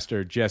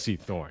podcaster Jesse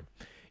Thorne.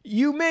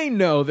 You may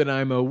know that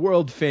I'm a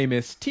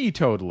world-famous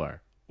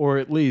teetotaler, or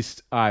at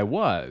least I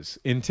was,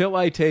 until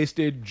I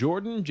tasted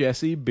Jordan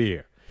Jesse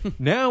beer.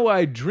 Now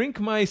I drink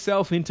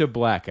myself into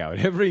blackout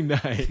every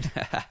night."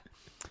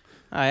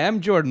 Hi,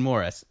 I'm Jordan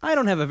Morris. I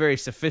don't have a very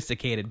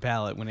sophisticated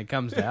palate when it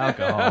comes to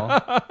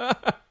alcohol.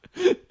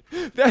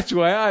 That's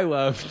why I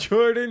love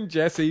Jordan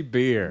Jesse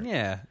beer.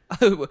 Yeah.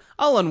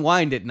 I'll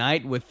unwind at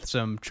night with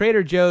some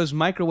Trader Joe's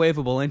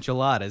microwavable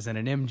enchiladas and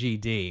an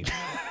MGD.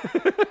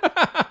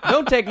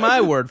 Don't take my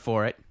word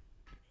for it.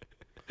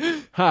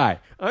 Hi,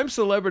 I'm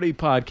celebrity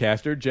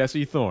podcaster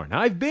Jesse Thorne.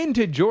 I've been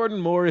to Jordan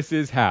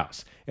Morris's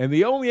house, and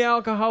the only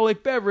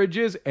alcoholic beverage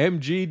is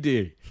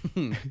MGD.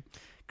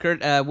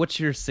 Kurt, what's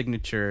your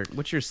signature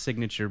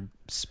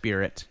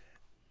spirit?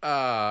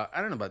 I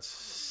don't know about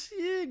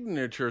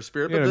signature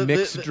spirit, You but got a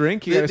mixed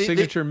drink? You got a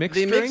signature mixed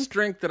drink? The mixed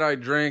drink that I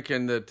drink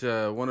and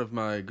that one of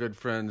my good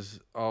friends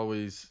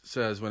always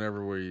says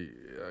whenever we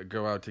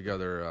go out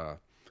together,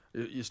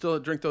 you still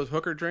drink those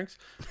hooker drinks?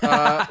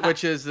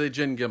 Which is the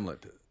gin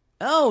gimlet.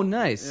 Oh,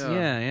 nice.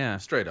 Yeah.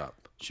 Straight up.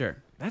 Sure.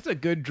 That's a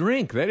good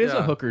drink. That is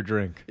a hooker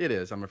drink. It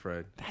is, I'm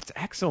afraid. That's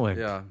excellent.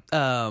 Yeah.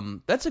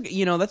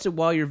 That's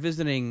while you're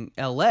visiting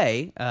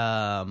L.A.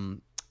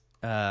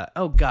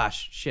 Oh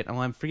gosh, shit!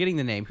 I'm forgetting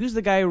the name. Who's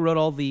the guy who wrote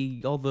all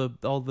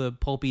the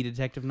pulpy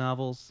detective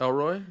novels?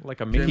 Elroy? Like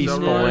a Mickey James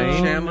Spillane?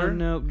 Elroy? Chandler?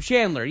 No,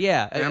 Chandler.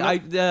 Yeah,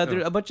 Hamlet? there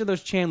a bunch of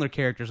those Chandler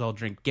characters all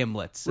drink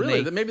gimlets. and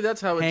Really? they Maybe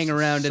that's how it's hang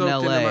around in soaked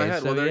L.A. into my head.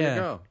 So, Well, there yeah.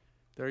 you go.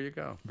 There you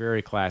go.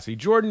 Very classy.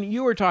 Jordan,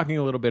 you were talking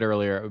a little bit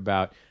earlier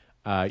about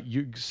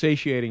you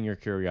satiating your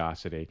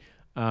curiosity.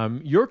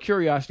 Your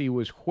curiosity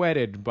was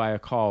whetted by a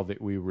call that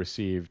we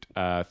received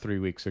 3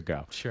 weeks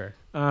ago. Sure.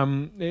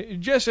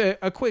 Just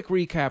a quick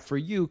recap for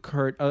you,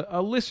 Kurt.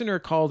 A listener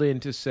called in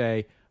to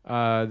say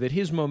that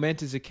his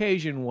momentous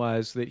occasion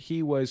was that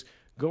he was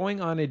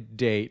going on a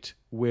date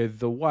with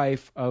the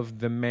wife of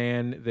the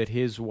man that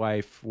his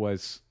wife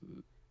was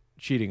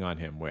cheating on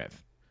him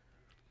with.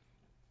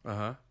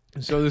 Uh-huh.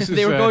 So this is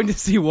They were going to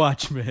see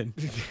Watchmen.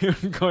 They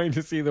were going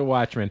to see The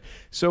Watchmen.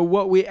 So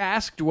what we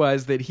asked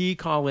was that he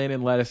call in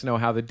and let us know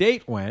how the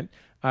date went.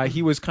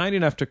 He was kind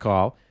enough to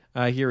call.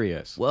 Here he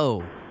is.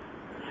 Whoa.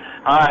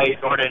 Hi,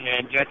 Jordan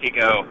and Jesse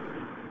Go.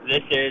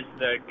 This is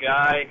the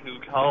guy who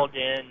called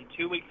in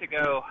 2 weeks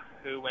ago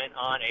who went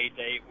on a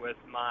date with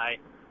my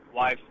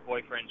wife's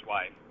boyfriend's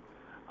wife.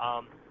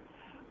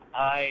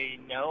 I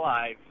know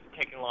I've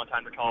taken a long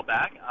time to call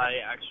back. I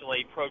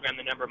actually programmed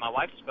the number of my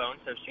wife's phone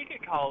so she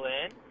could call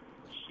in.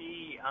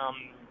 She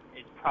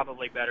is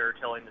probably better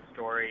telling the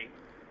story,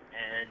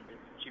 and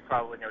she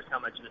probably knows how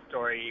much of the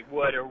story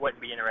would or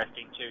wouldn't be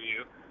interesting to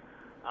you.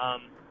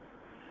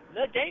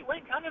 The date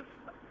went kind of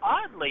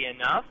oddly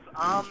enough.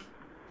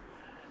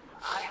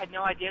 I had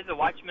no idea the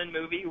Watchmen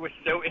movie was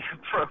so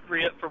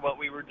inappropriate for what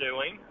we were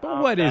doing.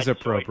 But what is Bad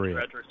choice appropriate? In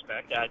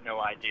retrospect, I had no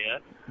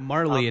idea.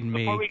 Marley and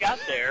me. Before we got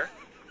there,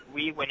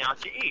 we went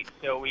out to eat.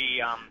 So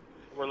we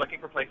were looking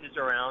for places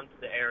around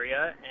the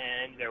area,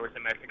 and there was a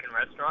Mexican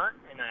restaurant,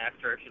 and I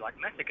asked her if she liked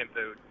Mexican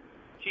food.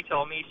 She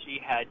told me she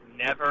had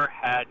never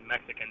had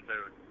Mexican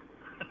food,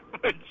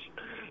 which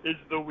is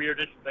the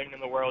weirdest thing in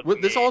the world. Well,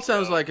 to this me. all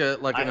sounds So like I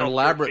an hope we'll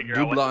elaborate figure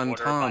out what double to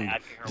order by entendre.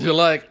 asking her Do you what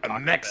like Taco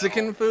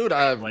Mexican Bell food?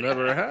 I've like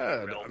never that,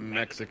 had real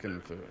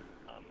Mexican food.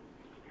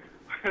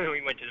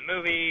 We went to the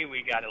movie,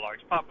 we got a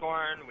large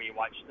popcorn, we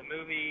watched the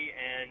movie,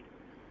 and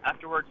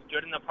afterwards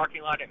stood in the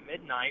parking lot at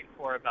midnight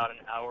for about an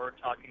hour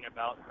talking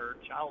about her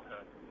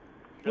childhood.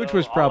 Which So,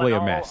 was probably all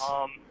a in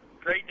all, mess.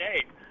 Great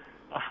date.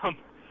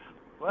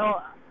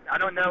 Well, I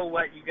don't know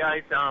what you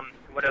guys,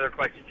 what other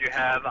questions you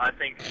have. I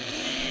think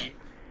the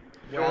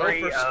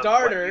story for of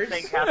starters. what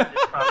you think happened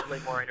is probably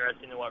more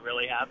interesting than what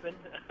really happened.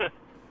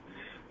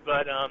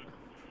 But,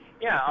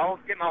 yeah, I'll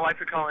get my wife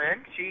to call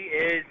in. She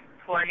is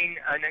planning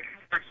an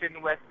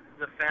excursion with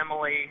the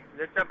family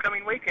this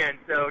upcoming weekend,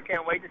 so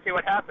can't wait to see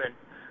what happens.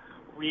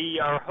 We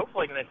are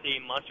hopefully going to see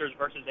Monsters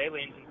vs.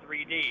 Aliens in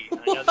 3D.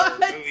 Another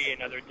movie,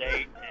 another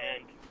date,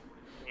 and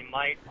we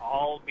might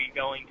all be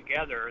going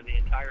together, the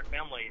entire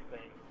family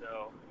thing,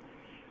 so...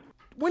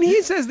 When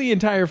he says the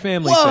entire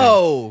family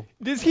Whoa!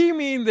 thing, does he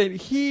mean that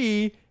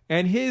he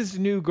and his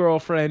new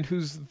girlfriend,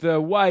 who's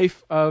the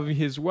wife of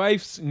his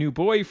wife's new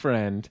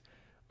boyfriend,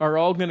 are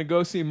all going to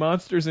go see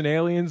Monsters and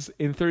Aliens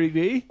in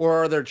 3D?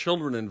 Or are there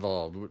children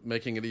involved,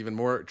 making it even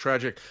more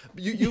tragic?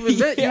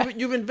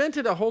 You've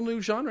invented a whole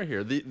new genre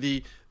here,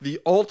 the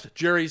alt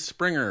Jerry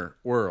Springer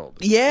world.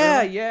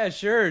 Yeah, Really? yeah,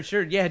 sure.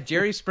 Yeah,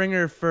 Jerry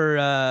Springer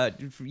for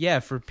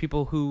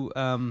people who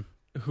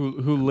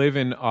live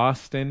in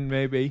Austin,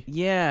 maybe.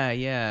 Yeah,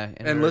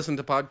 And listen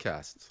to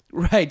podcasts.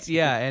 Right,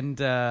 yeah,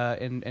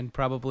 and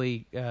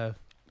probably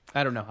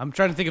I don't know. I'm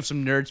trying to think of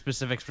some nerd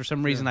specifics. For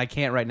some reason, I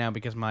can't right now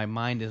because my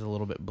mind is a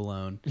little bit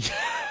blown.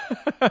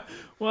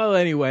 Well,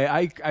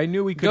 anyway, I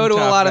knew we could go to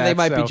a lot of They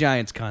Might Be so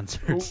Giants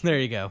concerts. There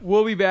you go.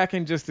 We'll be back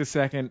in just a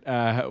second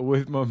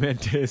with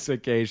momentous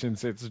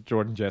occasions. It's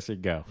Jordan Jesse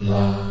Go.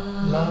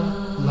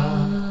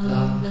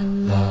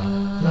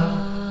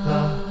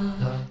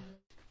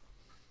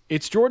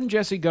 It's Jordan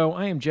Jesse Go.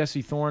 I am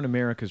Jesse Thorne,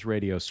 America's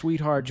radio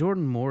sweetheart.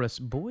 Jordan Morris,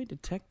 boy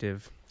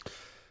detective.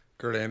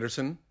 Kurt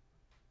Anderson,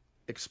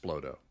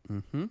 Explodo.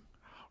 Mm-hmm.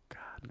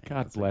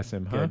 God bless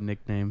him, huh? Good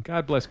nickname.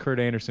 God bless Kurt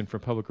Anderson for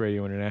Public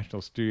Radio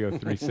International Studio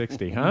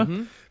 360, huh?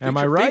 Mm-hmm. Am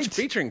I right?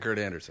 Featuring Kurt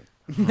Anderson.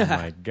 Oh,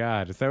 my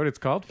God. Is that what it's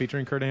called?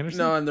 Featuring Kurt Anderson?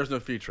 No, and there's no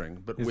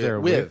featuring, but Is with. there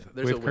a with. with?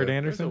 There's With a Kurt with.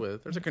 Anderson? There's a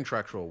with. There's a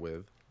contractual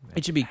with.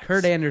 It should be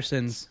Kurt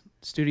Anderson's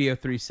Studio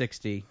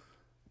 360,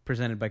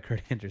 presented by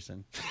Kurt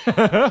Anderson.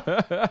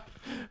 A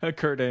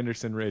Kurt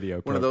Anderson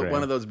radio program.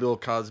 One of those Bill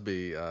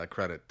Cosby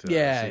credit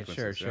yeah,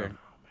 sequences. sure. Oh,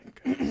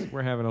 my goodness.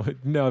 We're having a...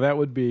 No, that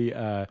would be...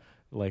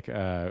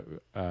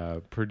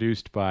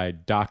 produced by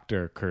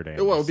Dr. Kurt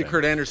Anderson. Well, it would be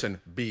Kurt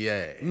Anderson,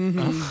 B.A.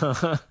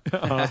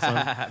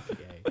 Awesome.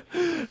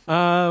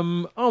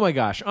 Oh my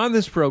gosh. On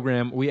this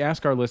program, we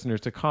ask our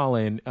listeners to call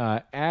in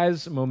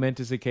as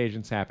momentous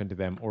occasions happen to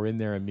them or in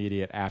their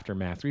immediate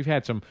aftermath. We've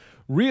had some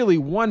really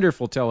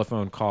wonderful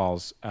telephone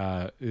calls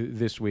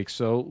this week,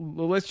 so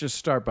let's just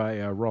start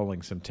by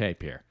rolling some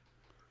tape here.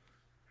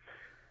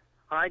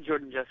 Hi,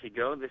 Jordan Jesse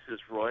Go. This is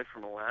Roy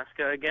from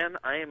Alaska again.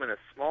 I am in a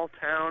small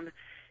town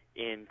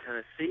in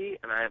Tennessee,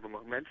 and I have a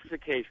momentous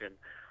occasion.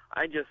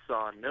 I just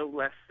saw no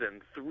less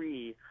than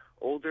 3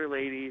 older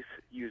ladies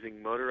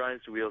using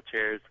motorized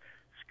wheelchairs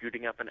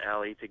scooting up an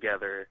alley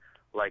together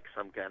like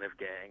some kind of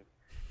gang.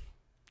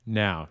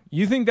 Now,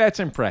 you think that's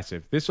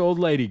impressive, this old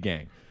lady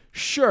gang.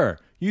 Sure,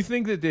 you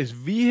think that this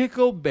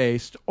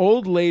vehicle-based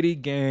old lady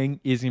gang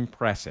is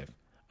impressive.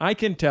 I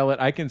can tell it.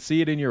 I can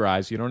see it in your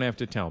eyes. You don't have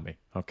to tell me,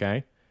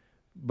 okay?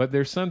 But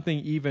there's something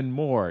even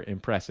more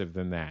impressive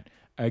than that.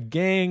 A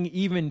gang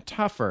even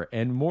tougher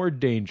and more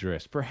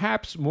dangerous,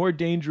 perhaps more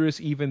dangerous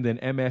even than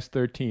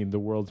MS-13, the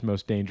world's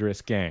most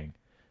dangerous gang.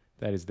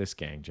 That is this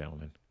gang,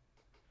 gentlemen.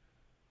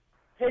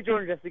 Hey,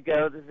 Jordan Jesse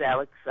Go. This is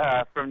Alex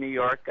from New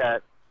York.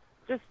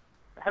 Just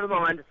have a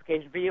momentous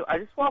occasion for you. I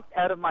just walked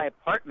out of my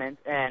apartment,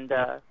 and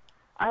I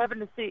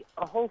happened to see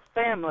a whole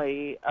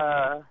family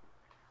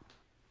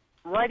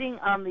riding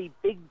on the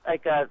big,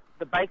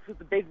 the bikes with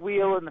the big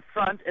wheel in the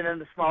front and then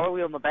the smaller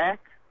wheel in the back.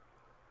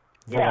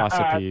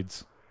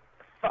 Velocipedes.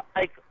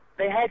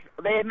 They had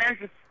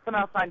managed to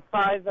somehow find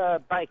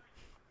 5 bikes,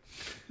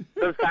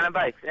 those kind of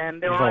bikes, and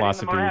they were riding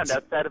them around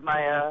outside of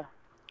my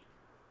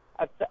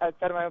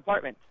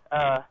apartment.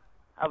 I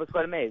was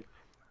quite amazed.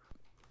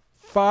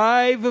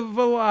 5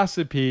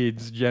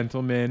 velocipedes,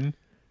 gentlemen.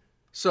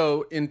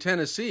 So in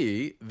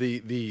Tennessee,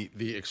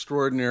 the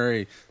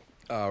extraordinary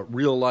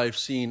real life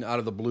scene out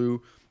of the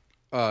blue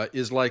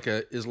is like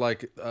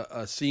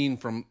a scene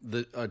from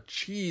a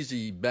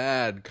cheesy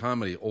bad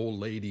comedy, old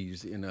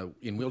ladies in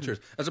wheelchairs,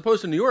 as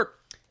opposed to New York.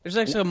 There's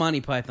actually a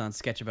Monty Python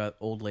sketch about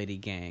old lady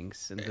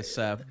gangs, and this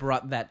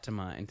brought that to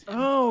mind.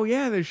 Oh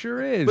yeah, there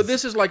sure is. But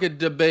this is like a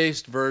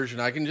debased version.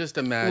 I can just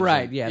imagine.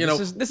 Right? Yeah.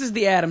 This is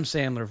the Adam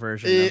Sandler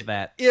version of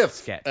that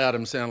sketch.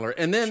 Adam Sandler,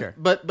 and then Sure.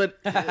 but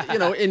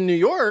in New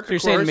York, So you're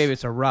of saying course, maybe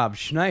it's a Rob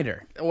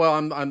Schneider.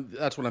 Well,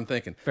 that's what I'm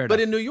thinking. Fair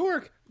but enough. in New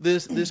York,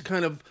 this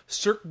kind of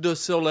Cirque du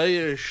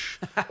Soleil-ish,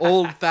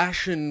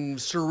 old-fashioned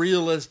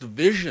surrealist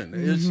vision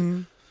is.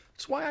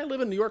 It's why I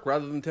live in New York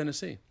rather than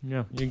Tennessee.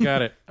 Yeah, you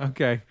got it.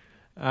 Okay.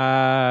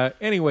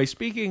 Anyway,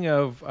 speaking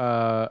of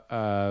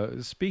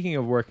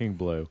working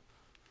blue.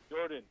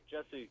 Jordan,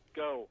 Jesse,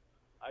 go.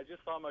 I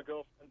just saw my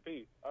girlfriend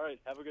pee. All right,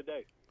 have a good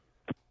day.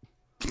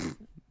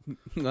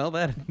 Well,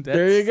 that's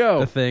There you go.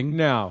 the thing.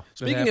 Now,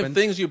 Speaking of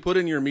things you put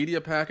in your media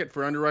packet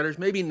for underwriters,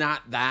 maybe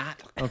not that.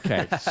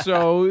 okay,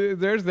 so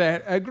there's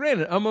that.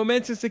 Granted, a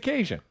momentous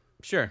occasion.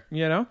 Sure.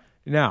 You know?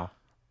 Now,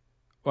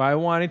 I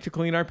wanted to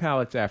clean our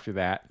palates after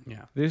that.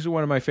 Yeah. This is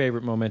one of my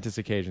favorite momentous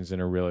occasions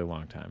in a really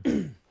long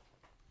time.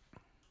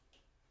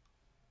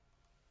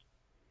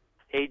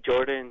 Hey,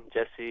 Jordan,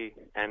 Jesse,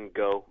 and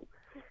Go.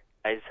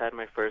 I just had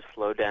my first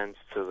slow dance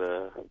to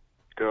the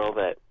girl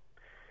that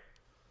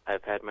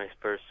I've had my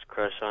first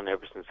crush on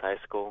ever since high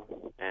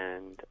school,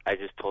 and I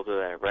just told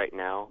her that right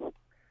now,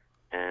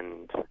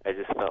 and I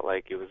just felt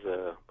like it was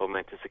a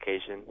momentous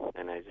occasion,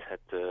 and I just had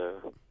to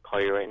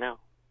call you right now.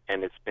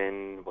 And it's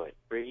been,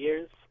 3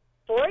 years?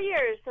 4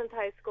 years since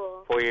high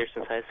school. 4 years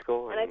since high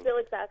school, And I feel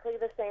exactly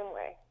the same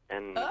way.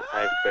 and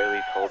I've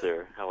barely told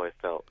her how I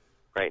felt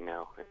right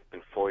now. It's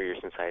been 4 years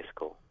since high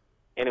school.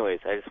 Anyways,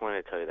 I just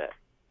wanted to tell you that.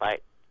 Bye.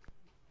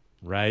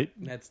 Right?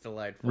 That's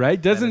delightful.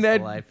 Right? Doesn't that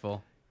is that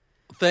delightful?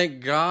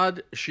 Thank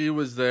God she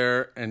was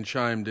there and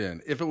chimed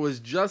in. If it was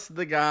just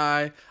the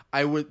guy,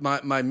 I would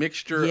my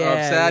mixture of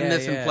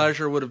sadness and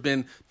pleasure would have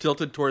been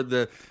tilted toward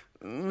the.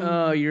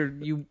 Oh,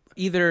 you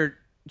either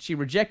she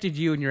rejected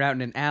you and you're out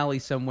in an alley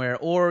somewhere,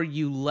 or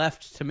you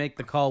left to make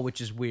the call,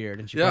 which is weird,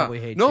 and she probably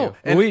hates you.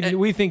 Well,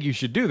 we think you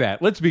should do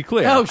that. Let's be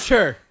clear. Oh,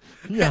 sure.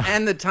 Yeah.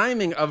 And the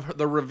timing of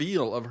the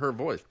reveal of her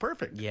voice,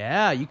 perfect.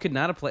 Yeah, you could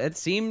not have played. It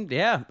seemed,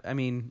 I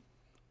mean,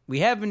 we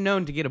have been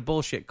known to get a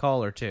bullshit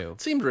call or two.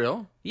 It seemed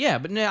real. Yeah,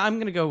 but no, I'm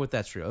gonna go with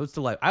that's real. It's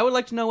delightful. I would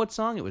like to know what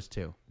song it was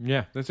to.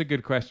 Yeah, that's a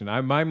good question.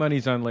 My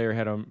money's on Lay Your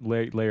Head on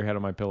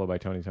My Pillow by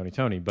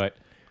Tony, but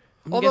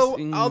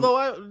Although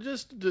I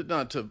just did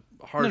not to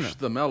harsh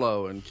the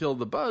mellow and kill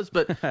the buzz,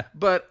 but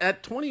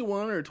at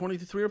 21 or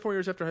 23 or 4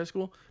 years after high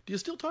school, do you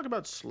still talk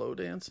about slow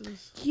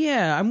dances?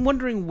 Yeah, I'm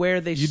wondering where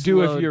they you slow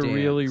do if you're danced.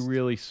 really,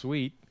 really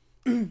sweet.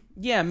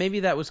 Yeah,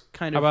 maybe that was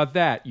kind of. How about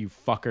that, you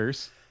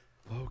fuckers?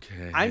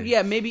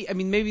 Okay.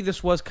 Maybe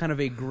this was kind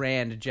of a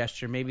grand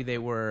gesture. Maybe they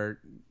were,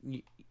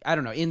 I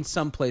don't know, in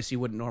some place you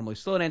wouldn't normally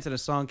slow dance, and a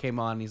song came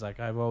on, and he's like,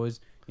 I always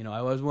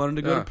wanted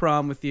to go to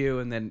prom with you,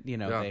 and then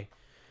they.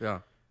 Yeah.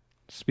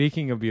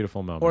 Speaking of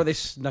beautiful moments. Or they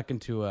snuck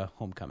into a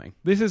homecoming.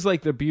 This is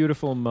like the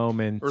beautiful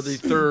moments. Or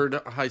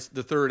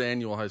the third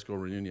annual high school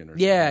reunion. Or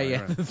Yeah, something, yeah.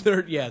 right? The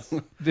third, yes.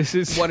 This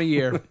is one a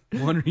year.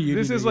 One reunion.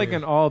 This is a like year.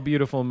 an all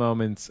beautiful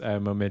moments,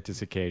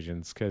 momentous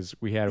occasions, because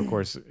we had, of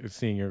course,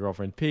 seeing your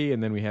girlfriend pee,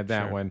 and then we had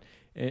that Sure. one,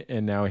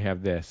 and now we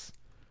have this.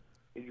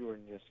 Hey,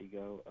 Jordan, Jesse,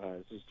 go.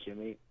 This is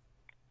Jimmy.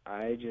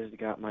 I just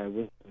got my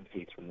wisdom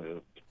teeth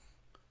removed.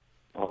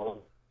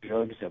 All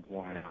drugs have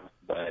worn out,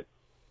 but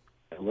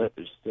my lip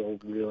is still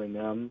really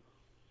numb,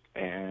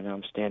 and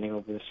I'm standing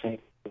over the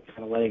sink,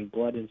 kind of letting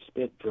blood and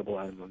spit dribble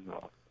out of my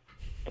mouth.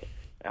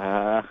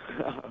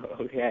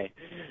 Okay.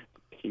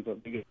 Keep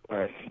up the good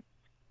work.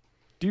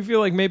 Do you feel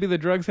like maybe the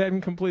drugs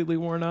hadn't completely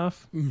worn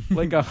off?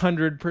 Like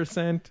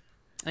 100%?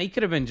 He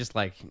could have been just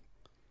like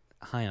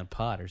high on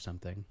pot or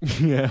something.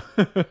 Yeah.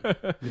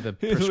 The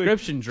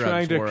prescription Like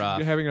drugs trying wore to,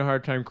 off. having a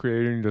hard time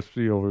creating the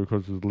seal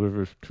because his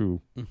liver's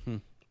too.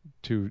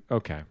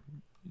 Okay.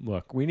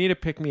 Look, we need to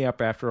pick me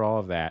up after all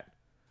of that.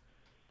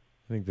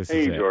 I think this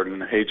Hey, is it.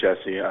 Jordan. Hey,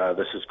 Jesse.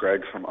 This is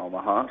Greg from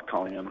Omaha,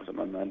 calling in with a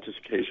momentous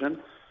occasion.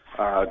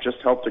 Just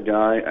helped a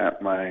guy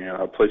at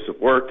my place of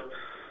work.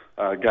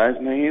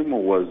 Guy's name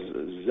was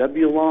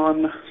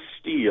Zebulon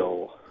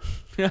Steele.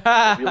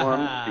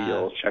 Zebulon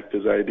Steele. Checked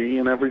his ID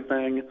and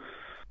everything.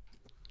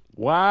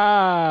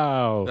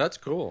 Wow. That's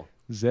cool.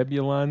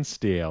 Zebulon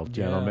Steele,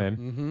 gentlemen.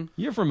 Mm-hmm.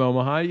 You're from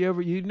Omaha.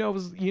 You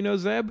know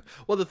Zeb?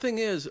 Well, the thing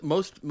is,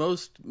 most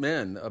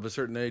men of a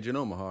certain age in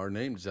Omaha are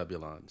named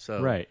Zebulon.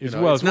 So Right. you As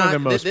know, well, it's it's one of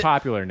not- the most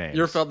popular names.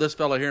 This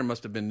fella here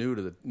must have been new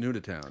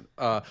to town.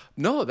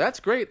 No, that's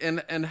great.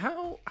 And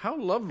how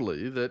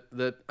lovely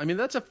that I mean,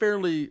 that's a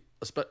fairly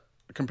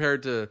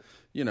compared to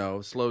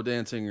slow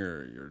dancing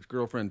or your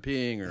girlfriend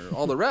peeing or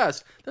all the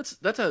rest.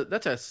 That's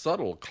a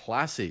subtle,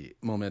 classy,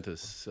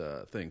 momentous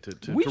thing to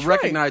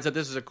recognize that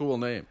this is a cool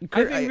name.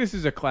 I think this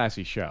is a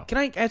classy show. Can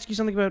I ask you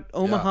something about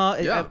Omaha?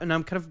 Yeah. And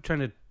I'm kind of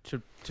trying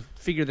to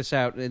figure this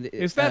out.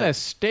 Is that a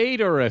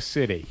state or a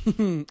city?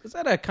 Is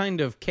that a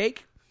kind of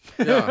cake?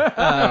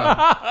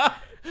 Yeah.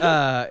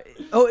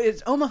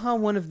 Is Omaha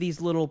one of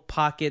these little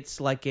pockets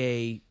like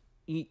a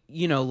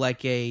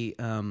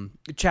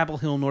Chapel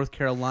Hill, North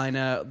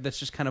Carolina, that's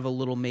just kind of a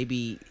little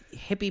maybe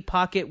hippie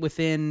pocket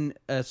within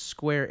a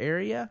square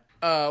area?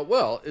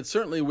 Well, it's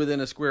certainly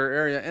within a square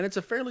area, and it's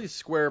a fairly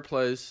square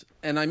place,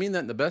 and I mean that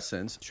in the best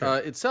sense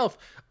itself.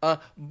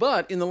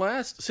 But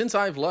since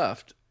I've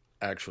left,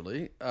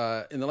 actually,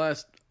 in the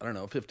last,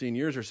 15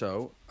 years or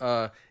so,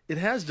 it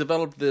has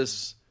developed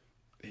this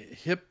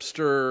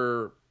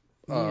hipster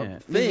thing.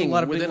 There's a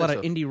lot of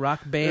indie rock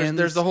bands.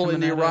 There's the whole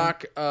indie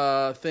rock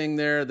thing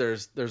there.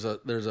 There's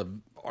a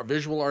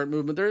visual art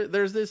movement.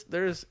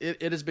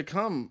 It has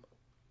become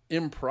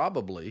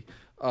improbably,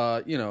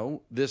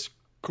 this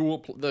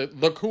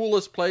the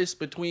coolest place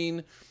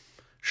between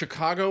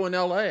Chicago and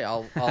L.A.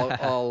 I'll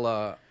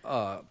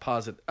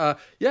posit.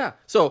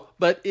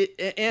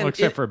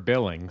 Except for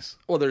Billings.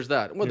 Well, there's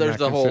that. Well, You're there's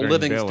not the whole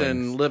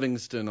considering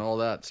Livingston, all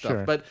that stuff.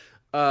 Sure. But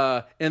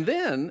and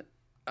then,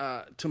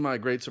 to my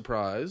great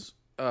surprise,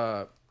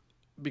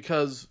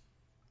 because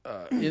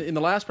in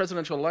the last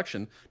presidential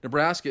election,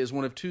 Nebraska is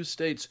one of two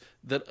states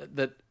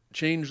that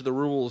changed the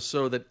rules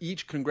so that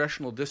each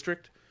congressional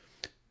district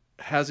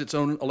has its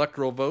own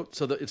electoral vote,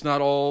 so that it's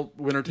not all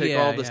winner take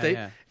all the state.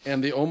 Yeah.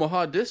 And the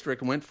Omaha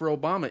district went for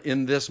Obama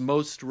in this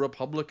most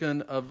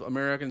Republican of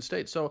American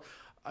states. So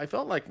I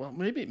felt like, well,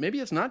 maybe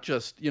it's not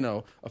just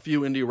a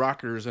few indie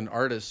rockers and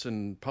artists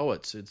and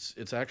poets.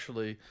 It's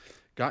actually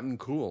gotten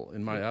cool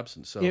in my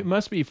absence. So it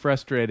must be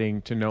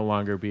frustrating to no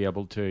longer be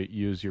able to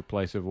use your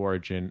place of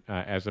origin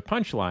as a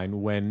punchline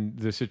when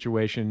the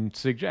situation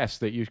suggests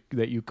that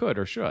you could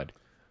or should.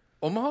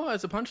 Omaha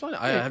as a punchline?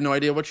 I have no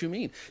idea what you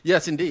mean.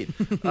 Yes, indeed,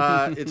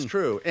 it's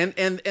true. And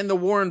the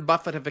Warren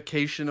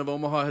Buffettification of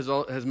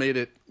Omaha has made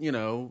it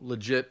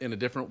legit in a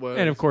different way.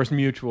 And of course,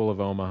 Mutual of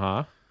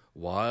Omaha.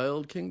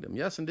 Wild Kingdom,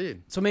 yes,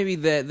 indeed. So maybe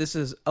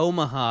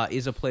Omaha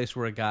is a place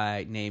where a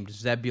guy named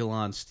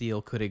Zebulon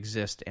Steele could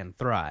exist and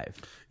thrive.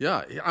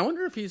 Yeah, I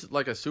wonder if he's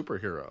like a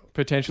superhero.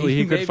 Potentially,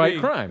 he could fight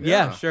crime.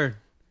 Yeah, sure.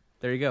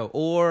 There you go.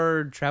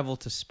 Or travel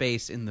to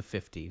space in the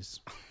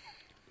 50s.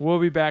 We'll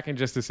be back in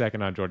just a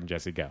second on Jordan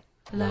Jesse Go.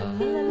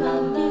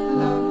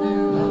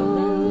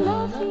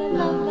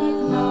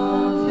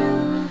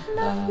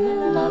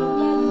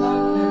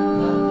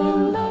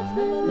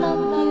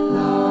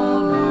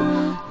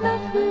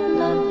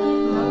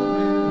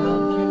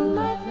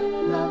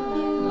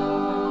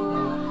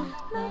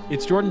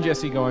 It's Jordan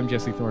Jesse Go. I'm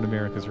Jesse Thorne,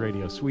 America's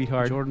radio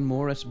sweetheart. Jordan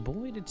Morris,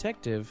 boy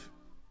detective.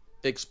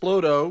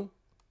 Explodo.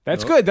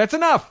 That's good. That's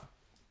enough.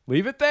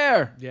 Leave it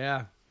there.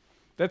 Yeah.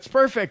 That's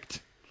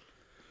perfect.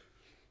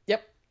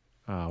 Yep.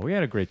 We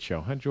had a great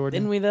show, huh,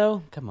 Jordan? Didn't we,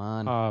 though? Come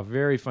on.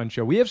 Very fun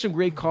show. We have some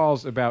great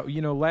calls about,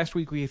 last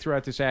week we threw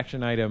out this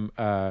action item,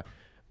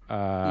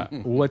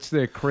 what's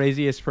the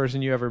craziest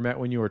person you ever met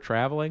when you were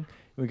traveling?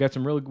 We got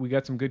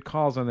some good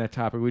calls on that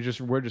topic.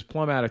 We're just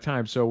plumb out of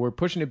time, so we're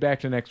pushing it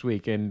back to next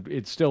week, and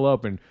it's still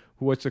open.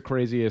 What's the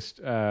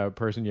craziest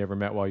person you ever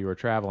met while you were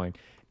traveling?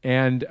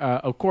 And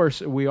of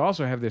course, we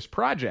also have this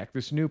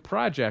new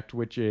project,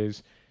 which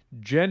is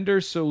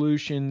Gender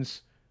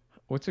Solutions.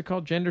 What's it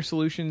called? Gender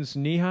Solutions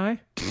Knee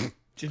High?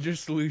 Gender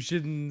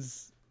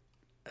Solutions.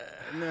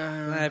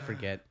 I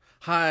forget.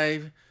 High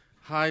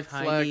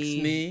Flex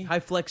Knee. High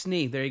Flex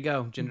Knee. There you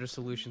go. Gender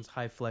Solutions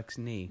High Flex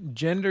Knee.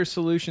 Gender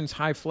Solutions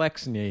High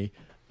Flex Knee.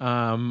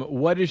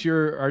 What is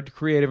your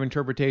creative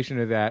interpretation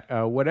of that?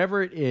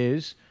 Whatever it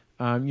is,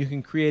 you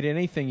can create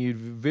anything.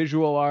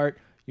 Visual art.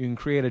 You can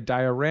create a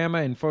diorama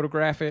and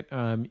photograph it.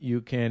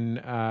 You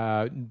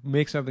can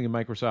make something in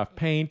Microsoft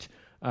Paint.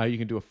 You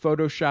can do a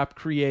Photoshop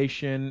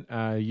creation.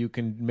 You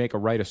can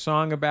write a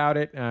song about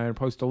it and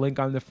post a link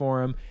on the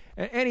forum.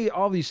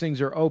 All these things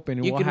are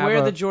open. You can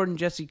wear the Jordan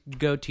Jesse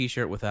Go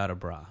T-shirt without a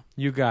bra.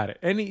 You got it.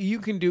 You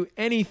can do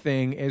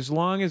anything as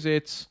long as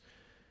it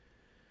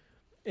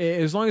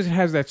has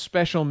that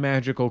special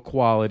magical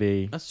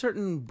quality. A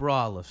certain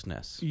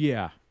bralessness.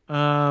 Yeah.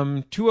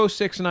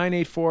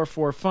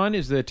 206-9844-FUN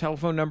is the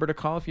telephone number to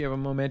call if you have a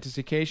momentous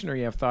occasion or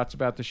you have thoughts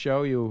about the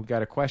show. You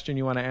got a question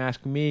you want to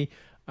ask me.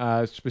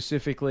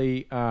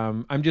 Specifically,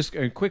 I'm just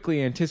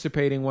quickly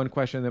anticipating one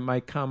question that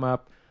might come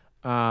up.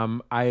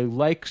 I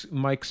like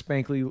Mike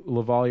Spankley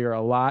Lavalier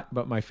a lot,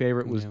 but my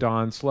favorite was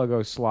Don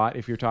Sluggo Slot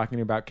if you're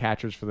talking about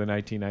catchers for the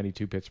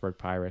 1992 Pittsburgh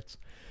Pirates.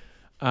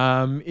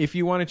 If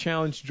you want to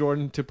challenge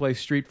Jordan to play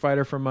Street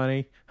Fighter for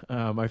money,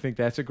 I think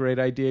that's a great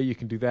idea. You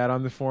can do that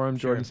on the forum.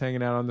 Sure. Jordan's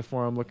hanging out on the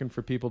forum looking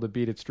for people to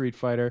beat at Street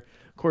Fighter.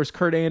 Of course,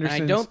 Kurt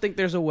Anderson. I don't think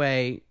there's a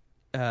way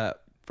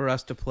for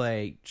us to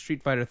play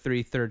Street Fighter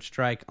 3 Third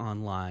Strike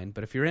online,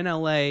 but if you're in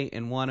LA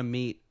and want to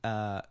meet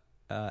at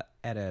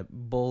a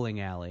bowling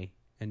alley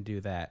and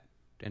do that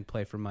and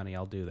play for money,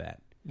 I'll do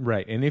that.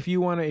 Right, and if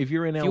you're in LA, if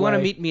you want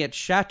to meet me at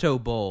Chateau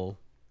Bowl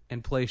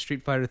and play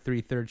Street Fighter 3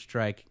 Third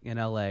Strike in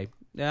LA,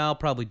 I'll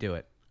probably do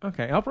it.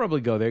 Okay, I'll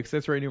probably go there because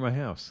that's right near my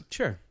house.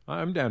 Sure.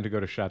 I'm down to go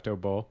to Chateau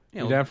Bowl.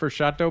 Yeah, you down for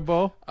Chateau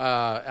Bowl?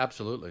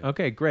 Absolutely.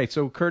 Okay, great.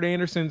 So Kurt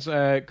Anderson's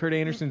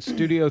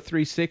Studio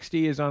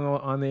 360 is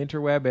on the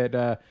interweb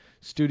at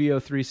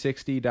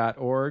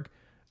studio360.org.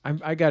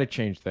 I got to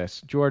change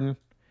this. Jordan,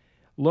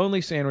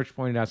 Lonely Sandwich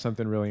pointed out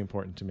something really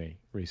important to me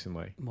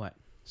recently. What?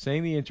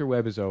 Saying the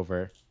interweb is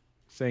over,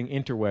 saying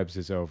interwebs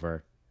is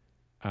over.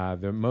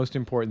 The most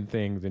important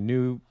thing, the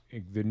new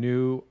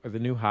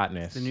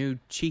hotness, The new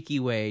cheeky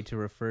way to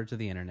refer to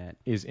the internet.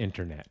 is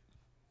internet.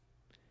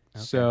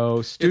 Okay.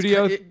 So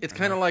studio, It's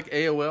kind of like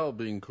AOL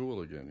being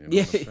cool again. You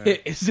know what I'm saying?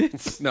 Is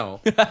it?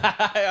 No.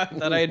 I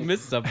thought I had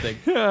missed something.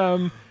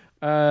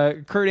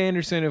 Kurt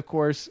Anderson, of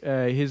course,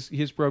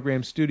 his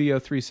program Studio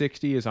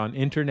 360 is on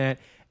internet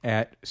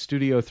at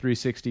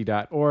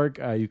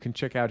studio360.org. You can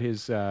check out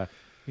his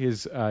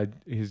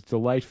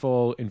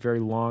delightful and very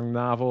long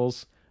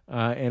novels,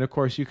 and of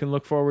course you can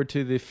look forward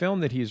to the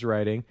film that he's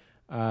writing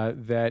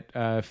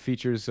that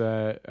features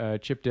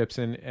Chip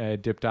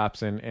Dipson, Dip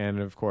Dobson, and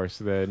of course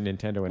the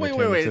Nintendo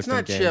Entertainment Wait. System It's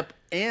not game. Chip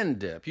and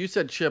Dip. You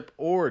said Chip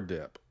or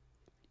Dip.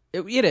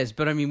 It is,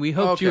 but I mean, we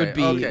hoped you would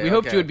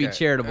be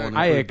charitable. And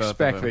I include both of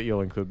expect them. that you'll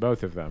include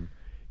both of them.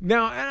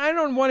 Now, I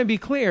don't want to be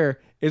clear.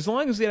 As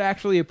long as it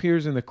actually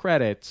appears in the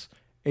credits,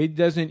 it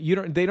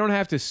doesn't. They don't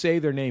have to say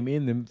their name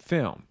in the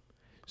film.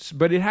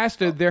 But it has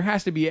to. There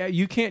has to be.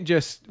 You can't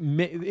just.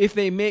 If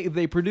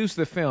they produce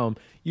the film,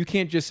 you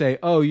can't just say,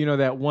 oh,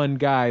 that one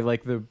guy,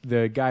 like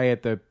the guy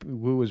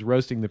who was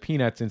roasting the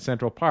peanuts in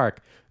Central Park.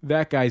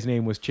 That guy's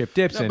name was Chip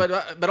Dipson.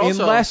 No, but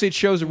also, unless it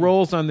shows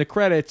rolls on the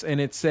credits and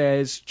it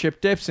says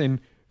Chip Dipson,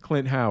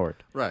 Clint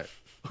Howard. Right.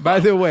 By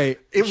the way,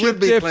 it Chip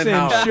would be Dipson Clint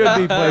Howard. should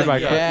be played by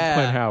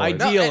Clint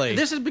Howard. Ideally.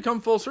 This has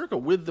become full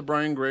circle with the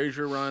Brian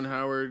Grazer, Ron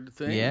Howard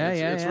thing.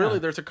 It's really,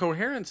 there's a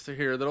coherence to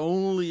here that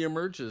only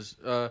emerges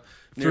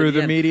through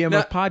the medium now,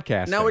 of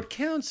podcasting. Now, it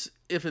counts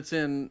if it's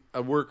in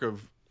a work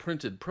of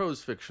printed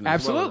prose fiction as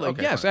absolutely. well.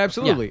 Okay, yes, fine.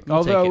 absolutely. Yeah, we'll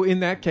although in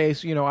that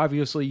case,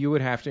 obviously you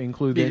would have to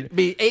include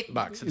be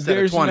 $8 instead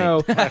there's of 20.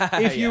 No,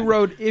 if you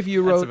wrote,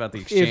 That's about the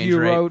exchange if you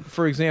rate. wrote,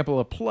 for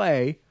example, a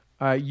play,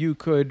 you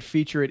could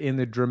feature it in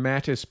the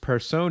dramatis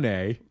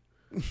personae.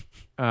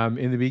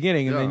 In the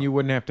beginning, and then you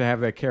wouldn't have to have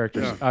that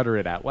character utter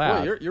it out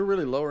loud. Boy, you're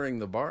really lowering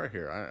the bar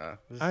here.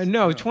 I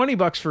know,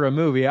 $20 for a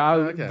movie.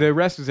 The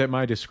rest is at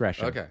my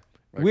discretion. Okay.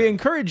 We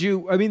encourage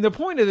you. I mean, the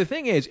point of the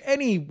thing is,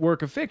 any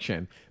work of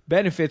fiction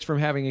benefits from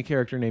having a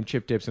character named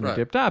Chip Dipson or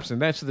Dip Dobson.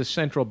 That's the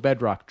central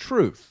bedrock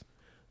truth.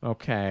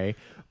 Okay,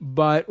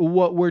 but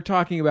what we're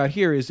talking about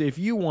here is if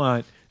you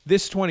want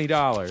this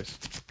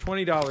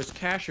 $20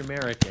 cash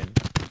American.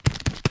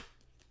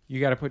 You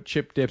got to put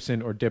Chip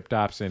Dipson or Dip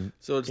Dobson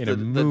so it's in the a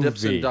movie. The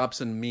Dipson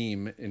Dobson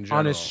meme in general.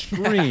 On a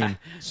screen.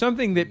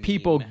 Something that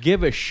people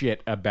give a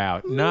shit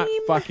about, not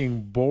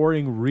fucking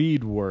boring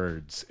read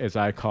words, as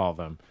I call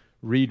them.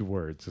 Read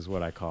words is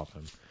what I call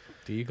them.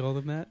 Do you call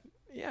them that?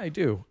 Yeah, I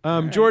do.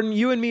 Jordan,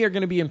 you and me are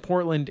going to be in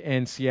Portland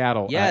and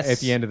Seattle at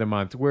the end of the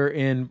month. We're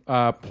in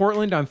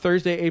Portland on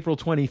Thursday, April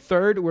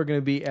 23rd. We're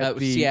going to be at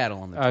Seattle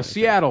on the 23rd.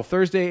 Seattle,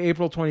 Thursday,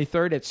 April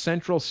 23rd at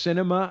Central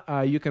Cinema.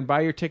 You can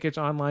buy your tickets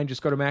online.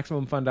 Just go to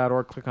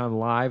MaximumFun.org, click on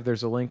Live.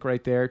 There's a link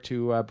right there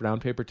to Brown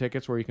Paper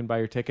Tickets where you can buy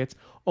your tickets.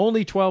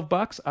 Only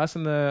 $12. Us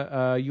and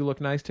the You Look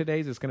Nice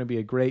Todays. It's going to be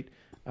a great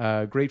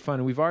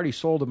fun. We've already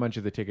sold a bunch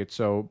of the tickets,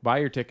 so buy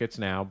your tickets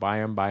now. Buy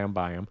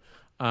them.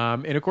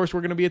 And, of course,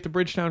 we're going to be at the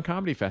Bridgetown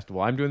Comedy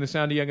Festival. I'm doing the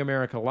Sound of Young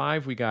America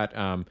live. We got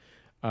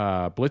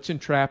Blitzen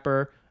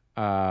Trapper,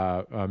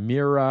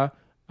 Mira,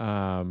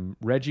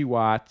 Reggie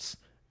Watts,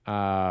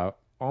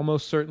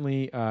 almost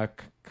certainly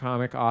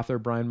comic author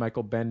Brian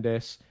Michael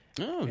Bendis,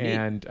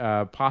 and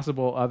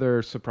possible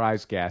other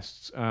surprise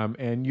guests.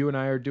 And you and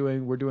I we're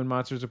doing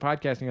Monsters of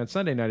Podcasting on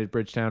Sunday night at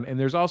Bridgetown. And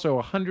there's also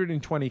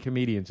 120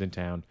 comedians in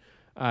town,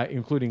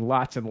 including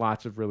lots and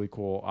lots of really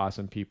cool,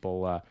 awesome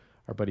people.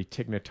 Our buddy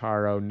Tig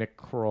Notaro, Nick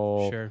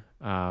Kroll,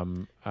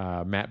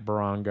 Matt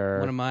Bronger.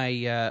 One of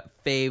my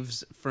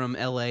faves from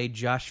L.A.,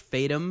 Josh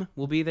Fadem,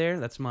 will be there.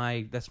 That's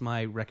my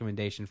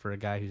recommendation for a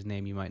guy whose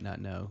name you might not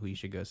know, who you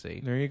should go see.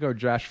 There you go,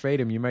 Josh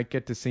Fadem. You might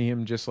get to see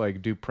him just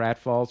like do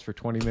pratfalls for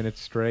 20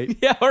 minutes straight.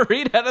 Yeah, or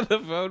read out of the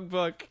phone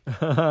book.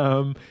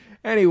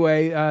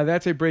 Anyway,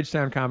 that's at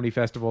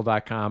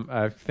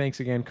BridgetownComedyFestival.com.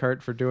 Thanks again,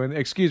 Kurt, for doing.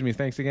 Excuse me.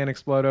 Thanks again,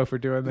 Explodo, for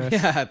doing this.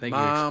 Yeah, thank you,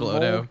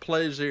 Explodo. Mon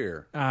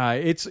plaisir.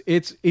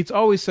 It's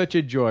always such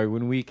a joy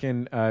when we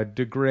can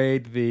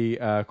degrade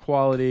the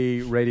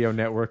quality radio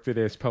network that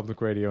is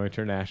Public Radio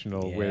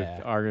International with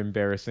our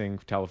embarrassing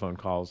telephone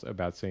calls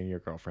about seeing your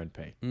girlfriend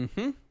pay.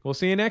 Mm-hmm. We'll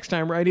see you next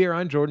time right here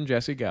on Jordan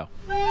Jesse Go.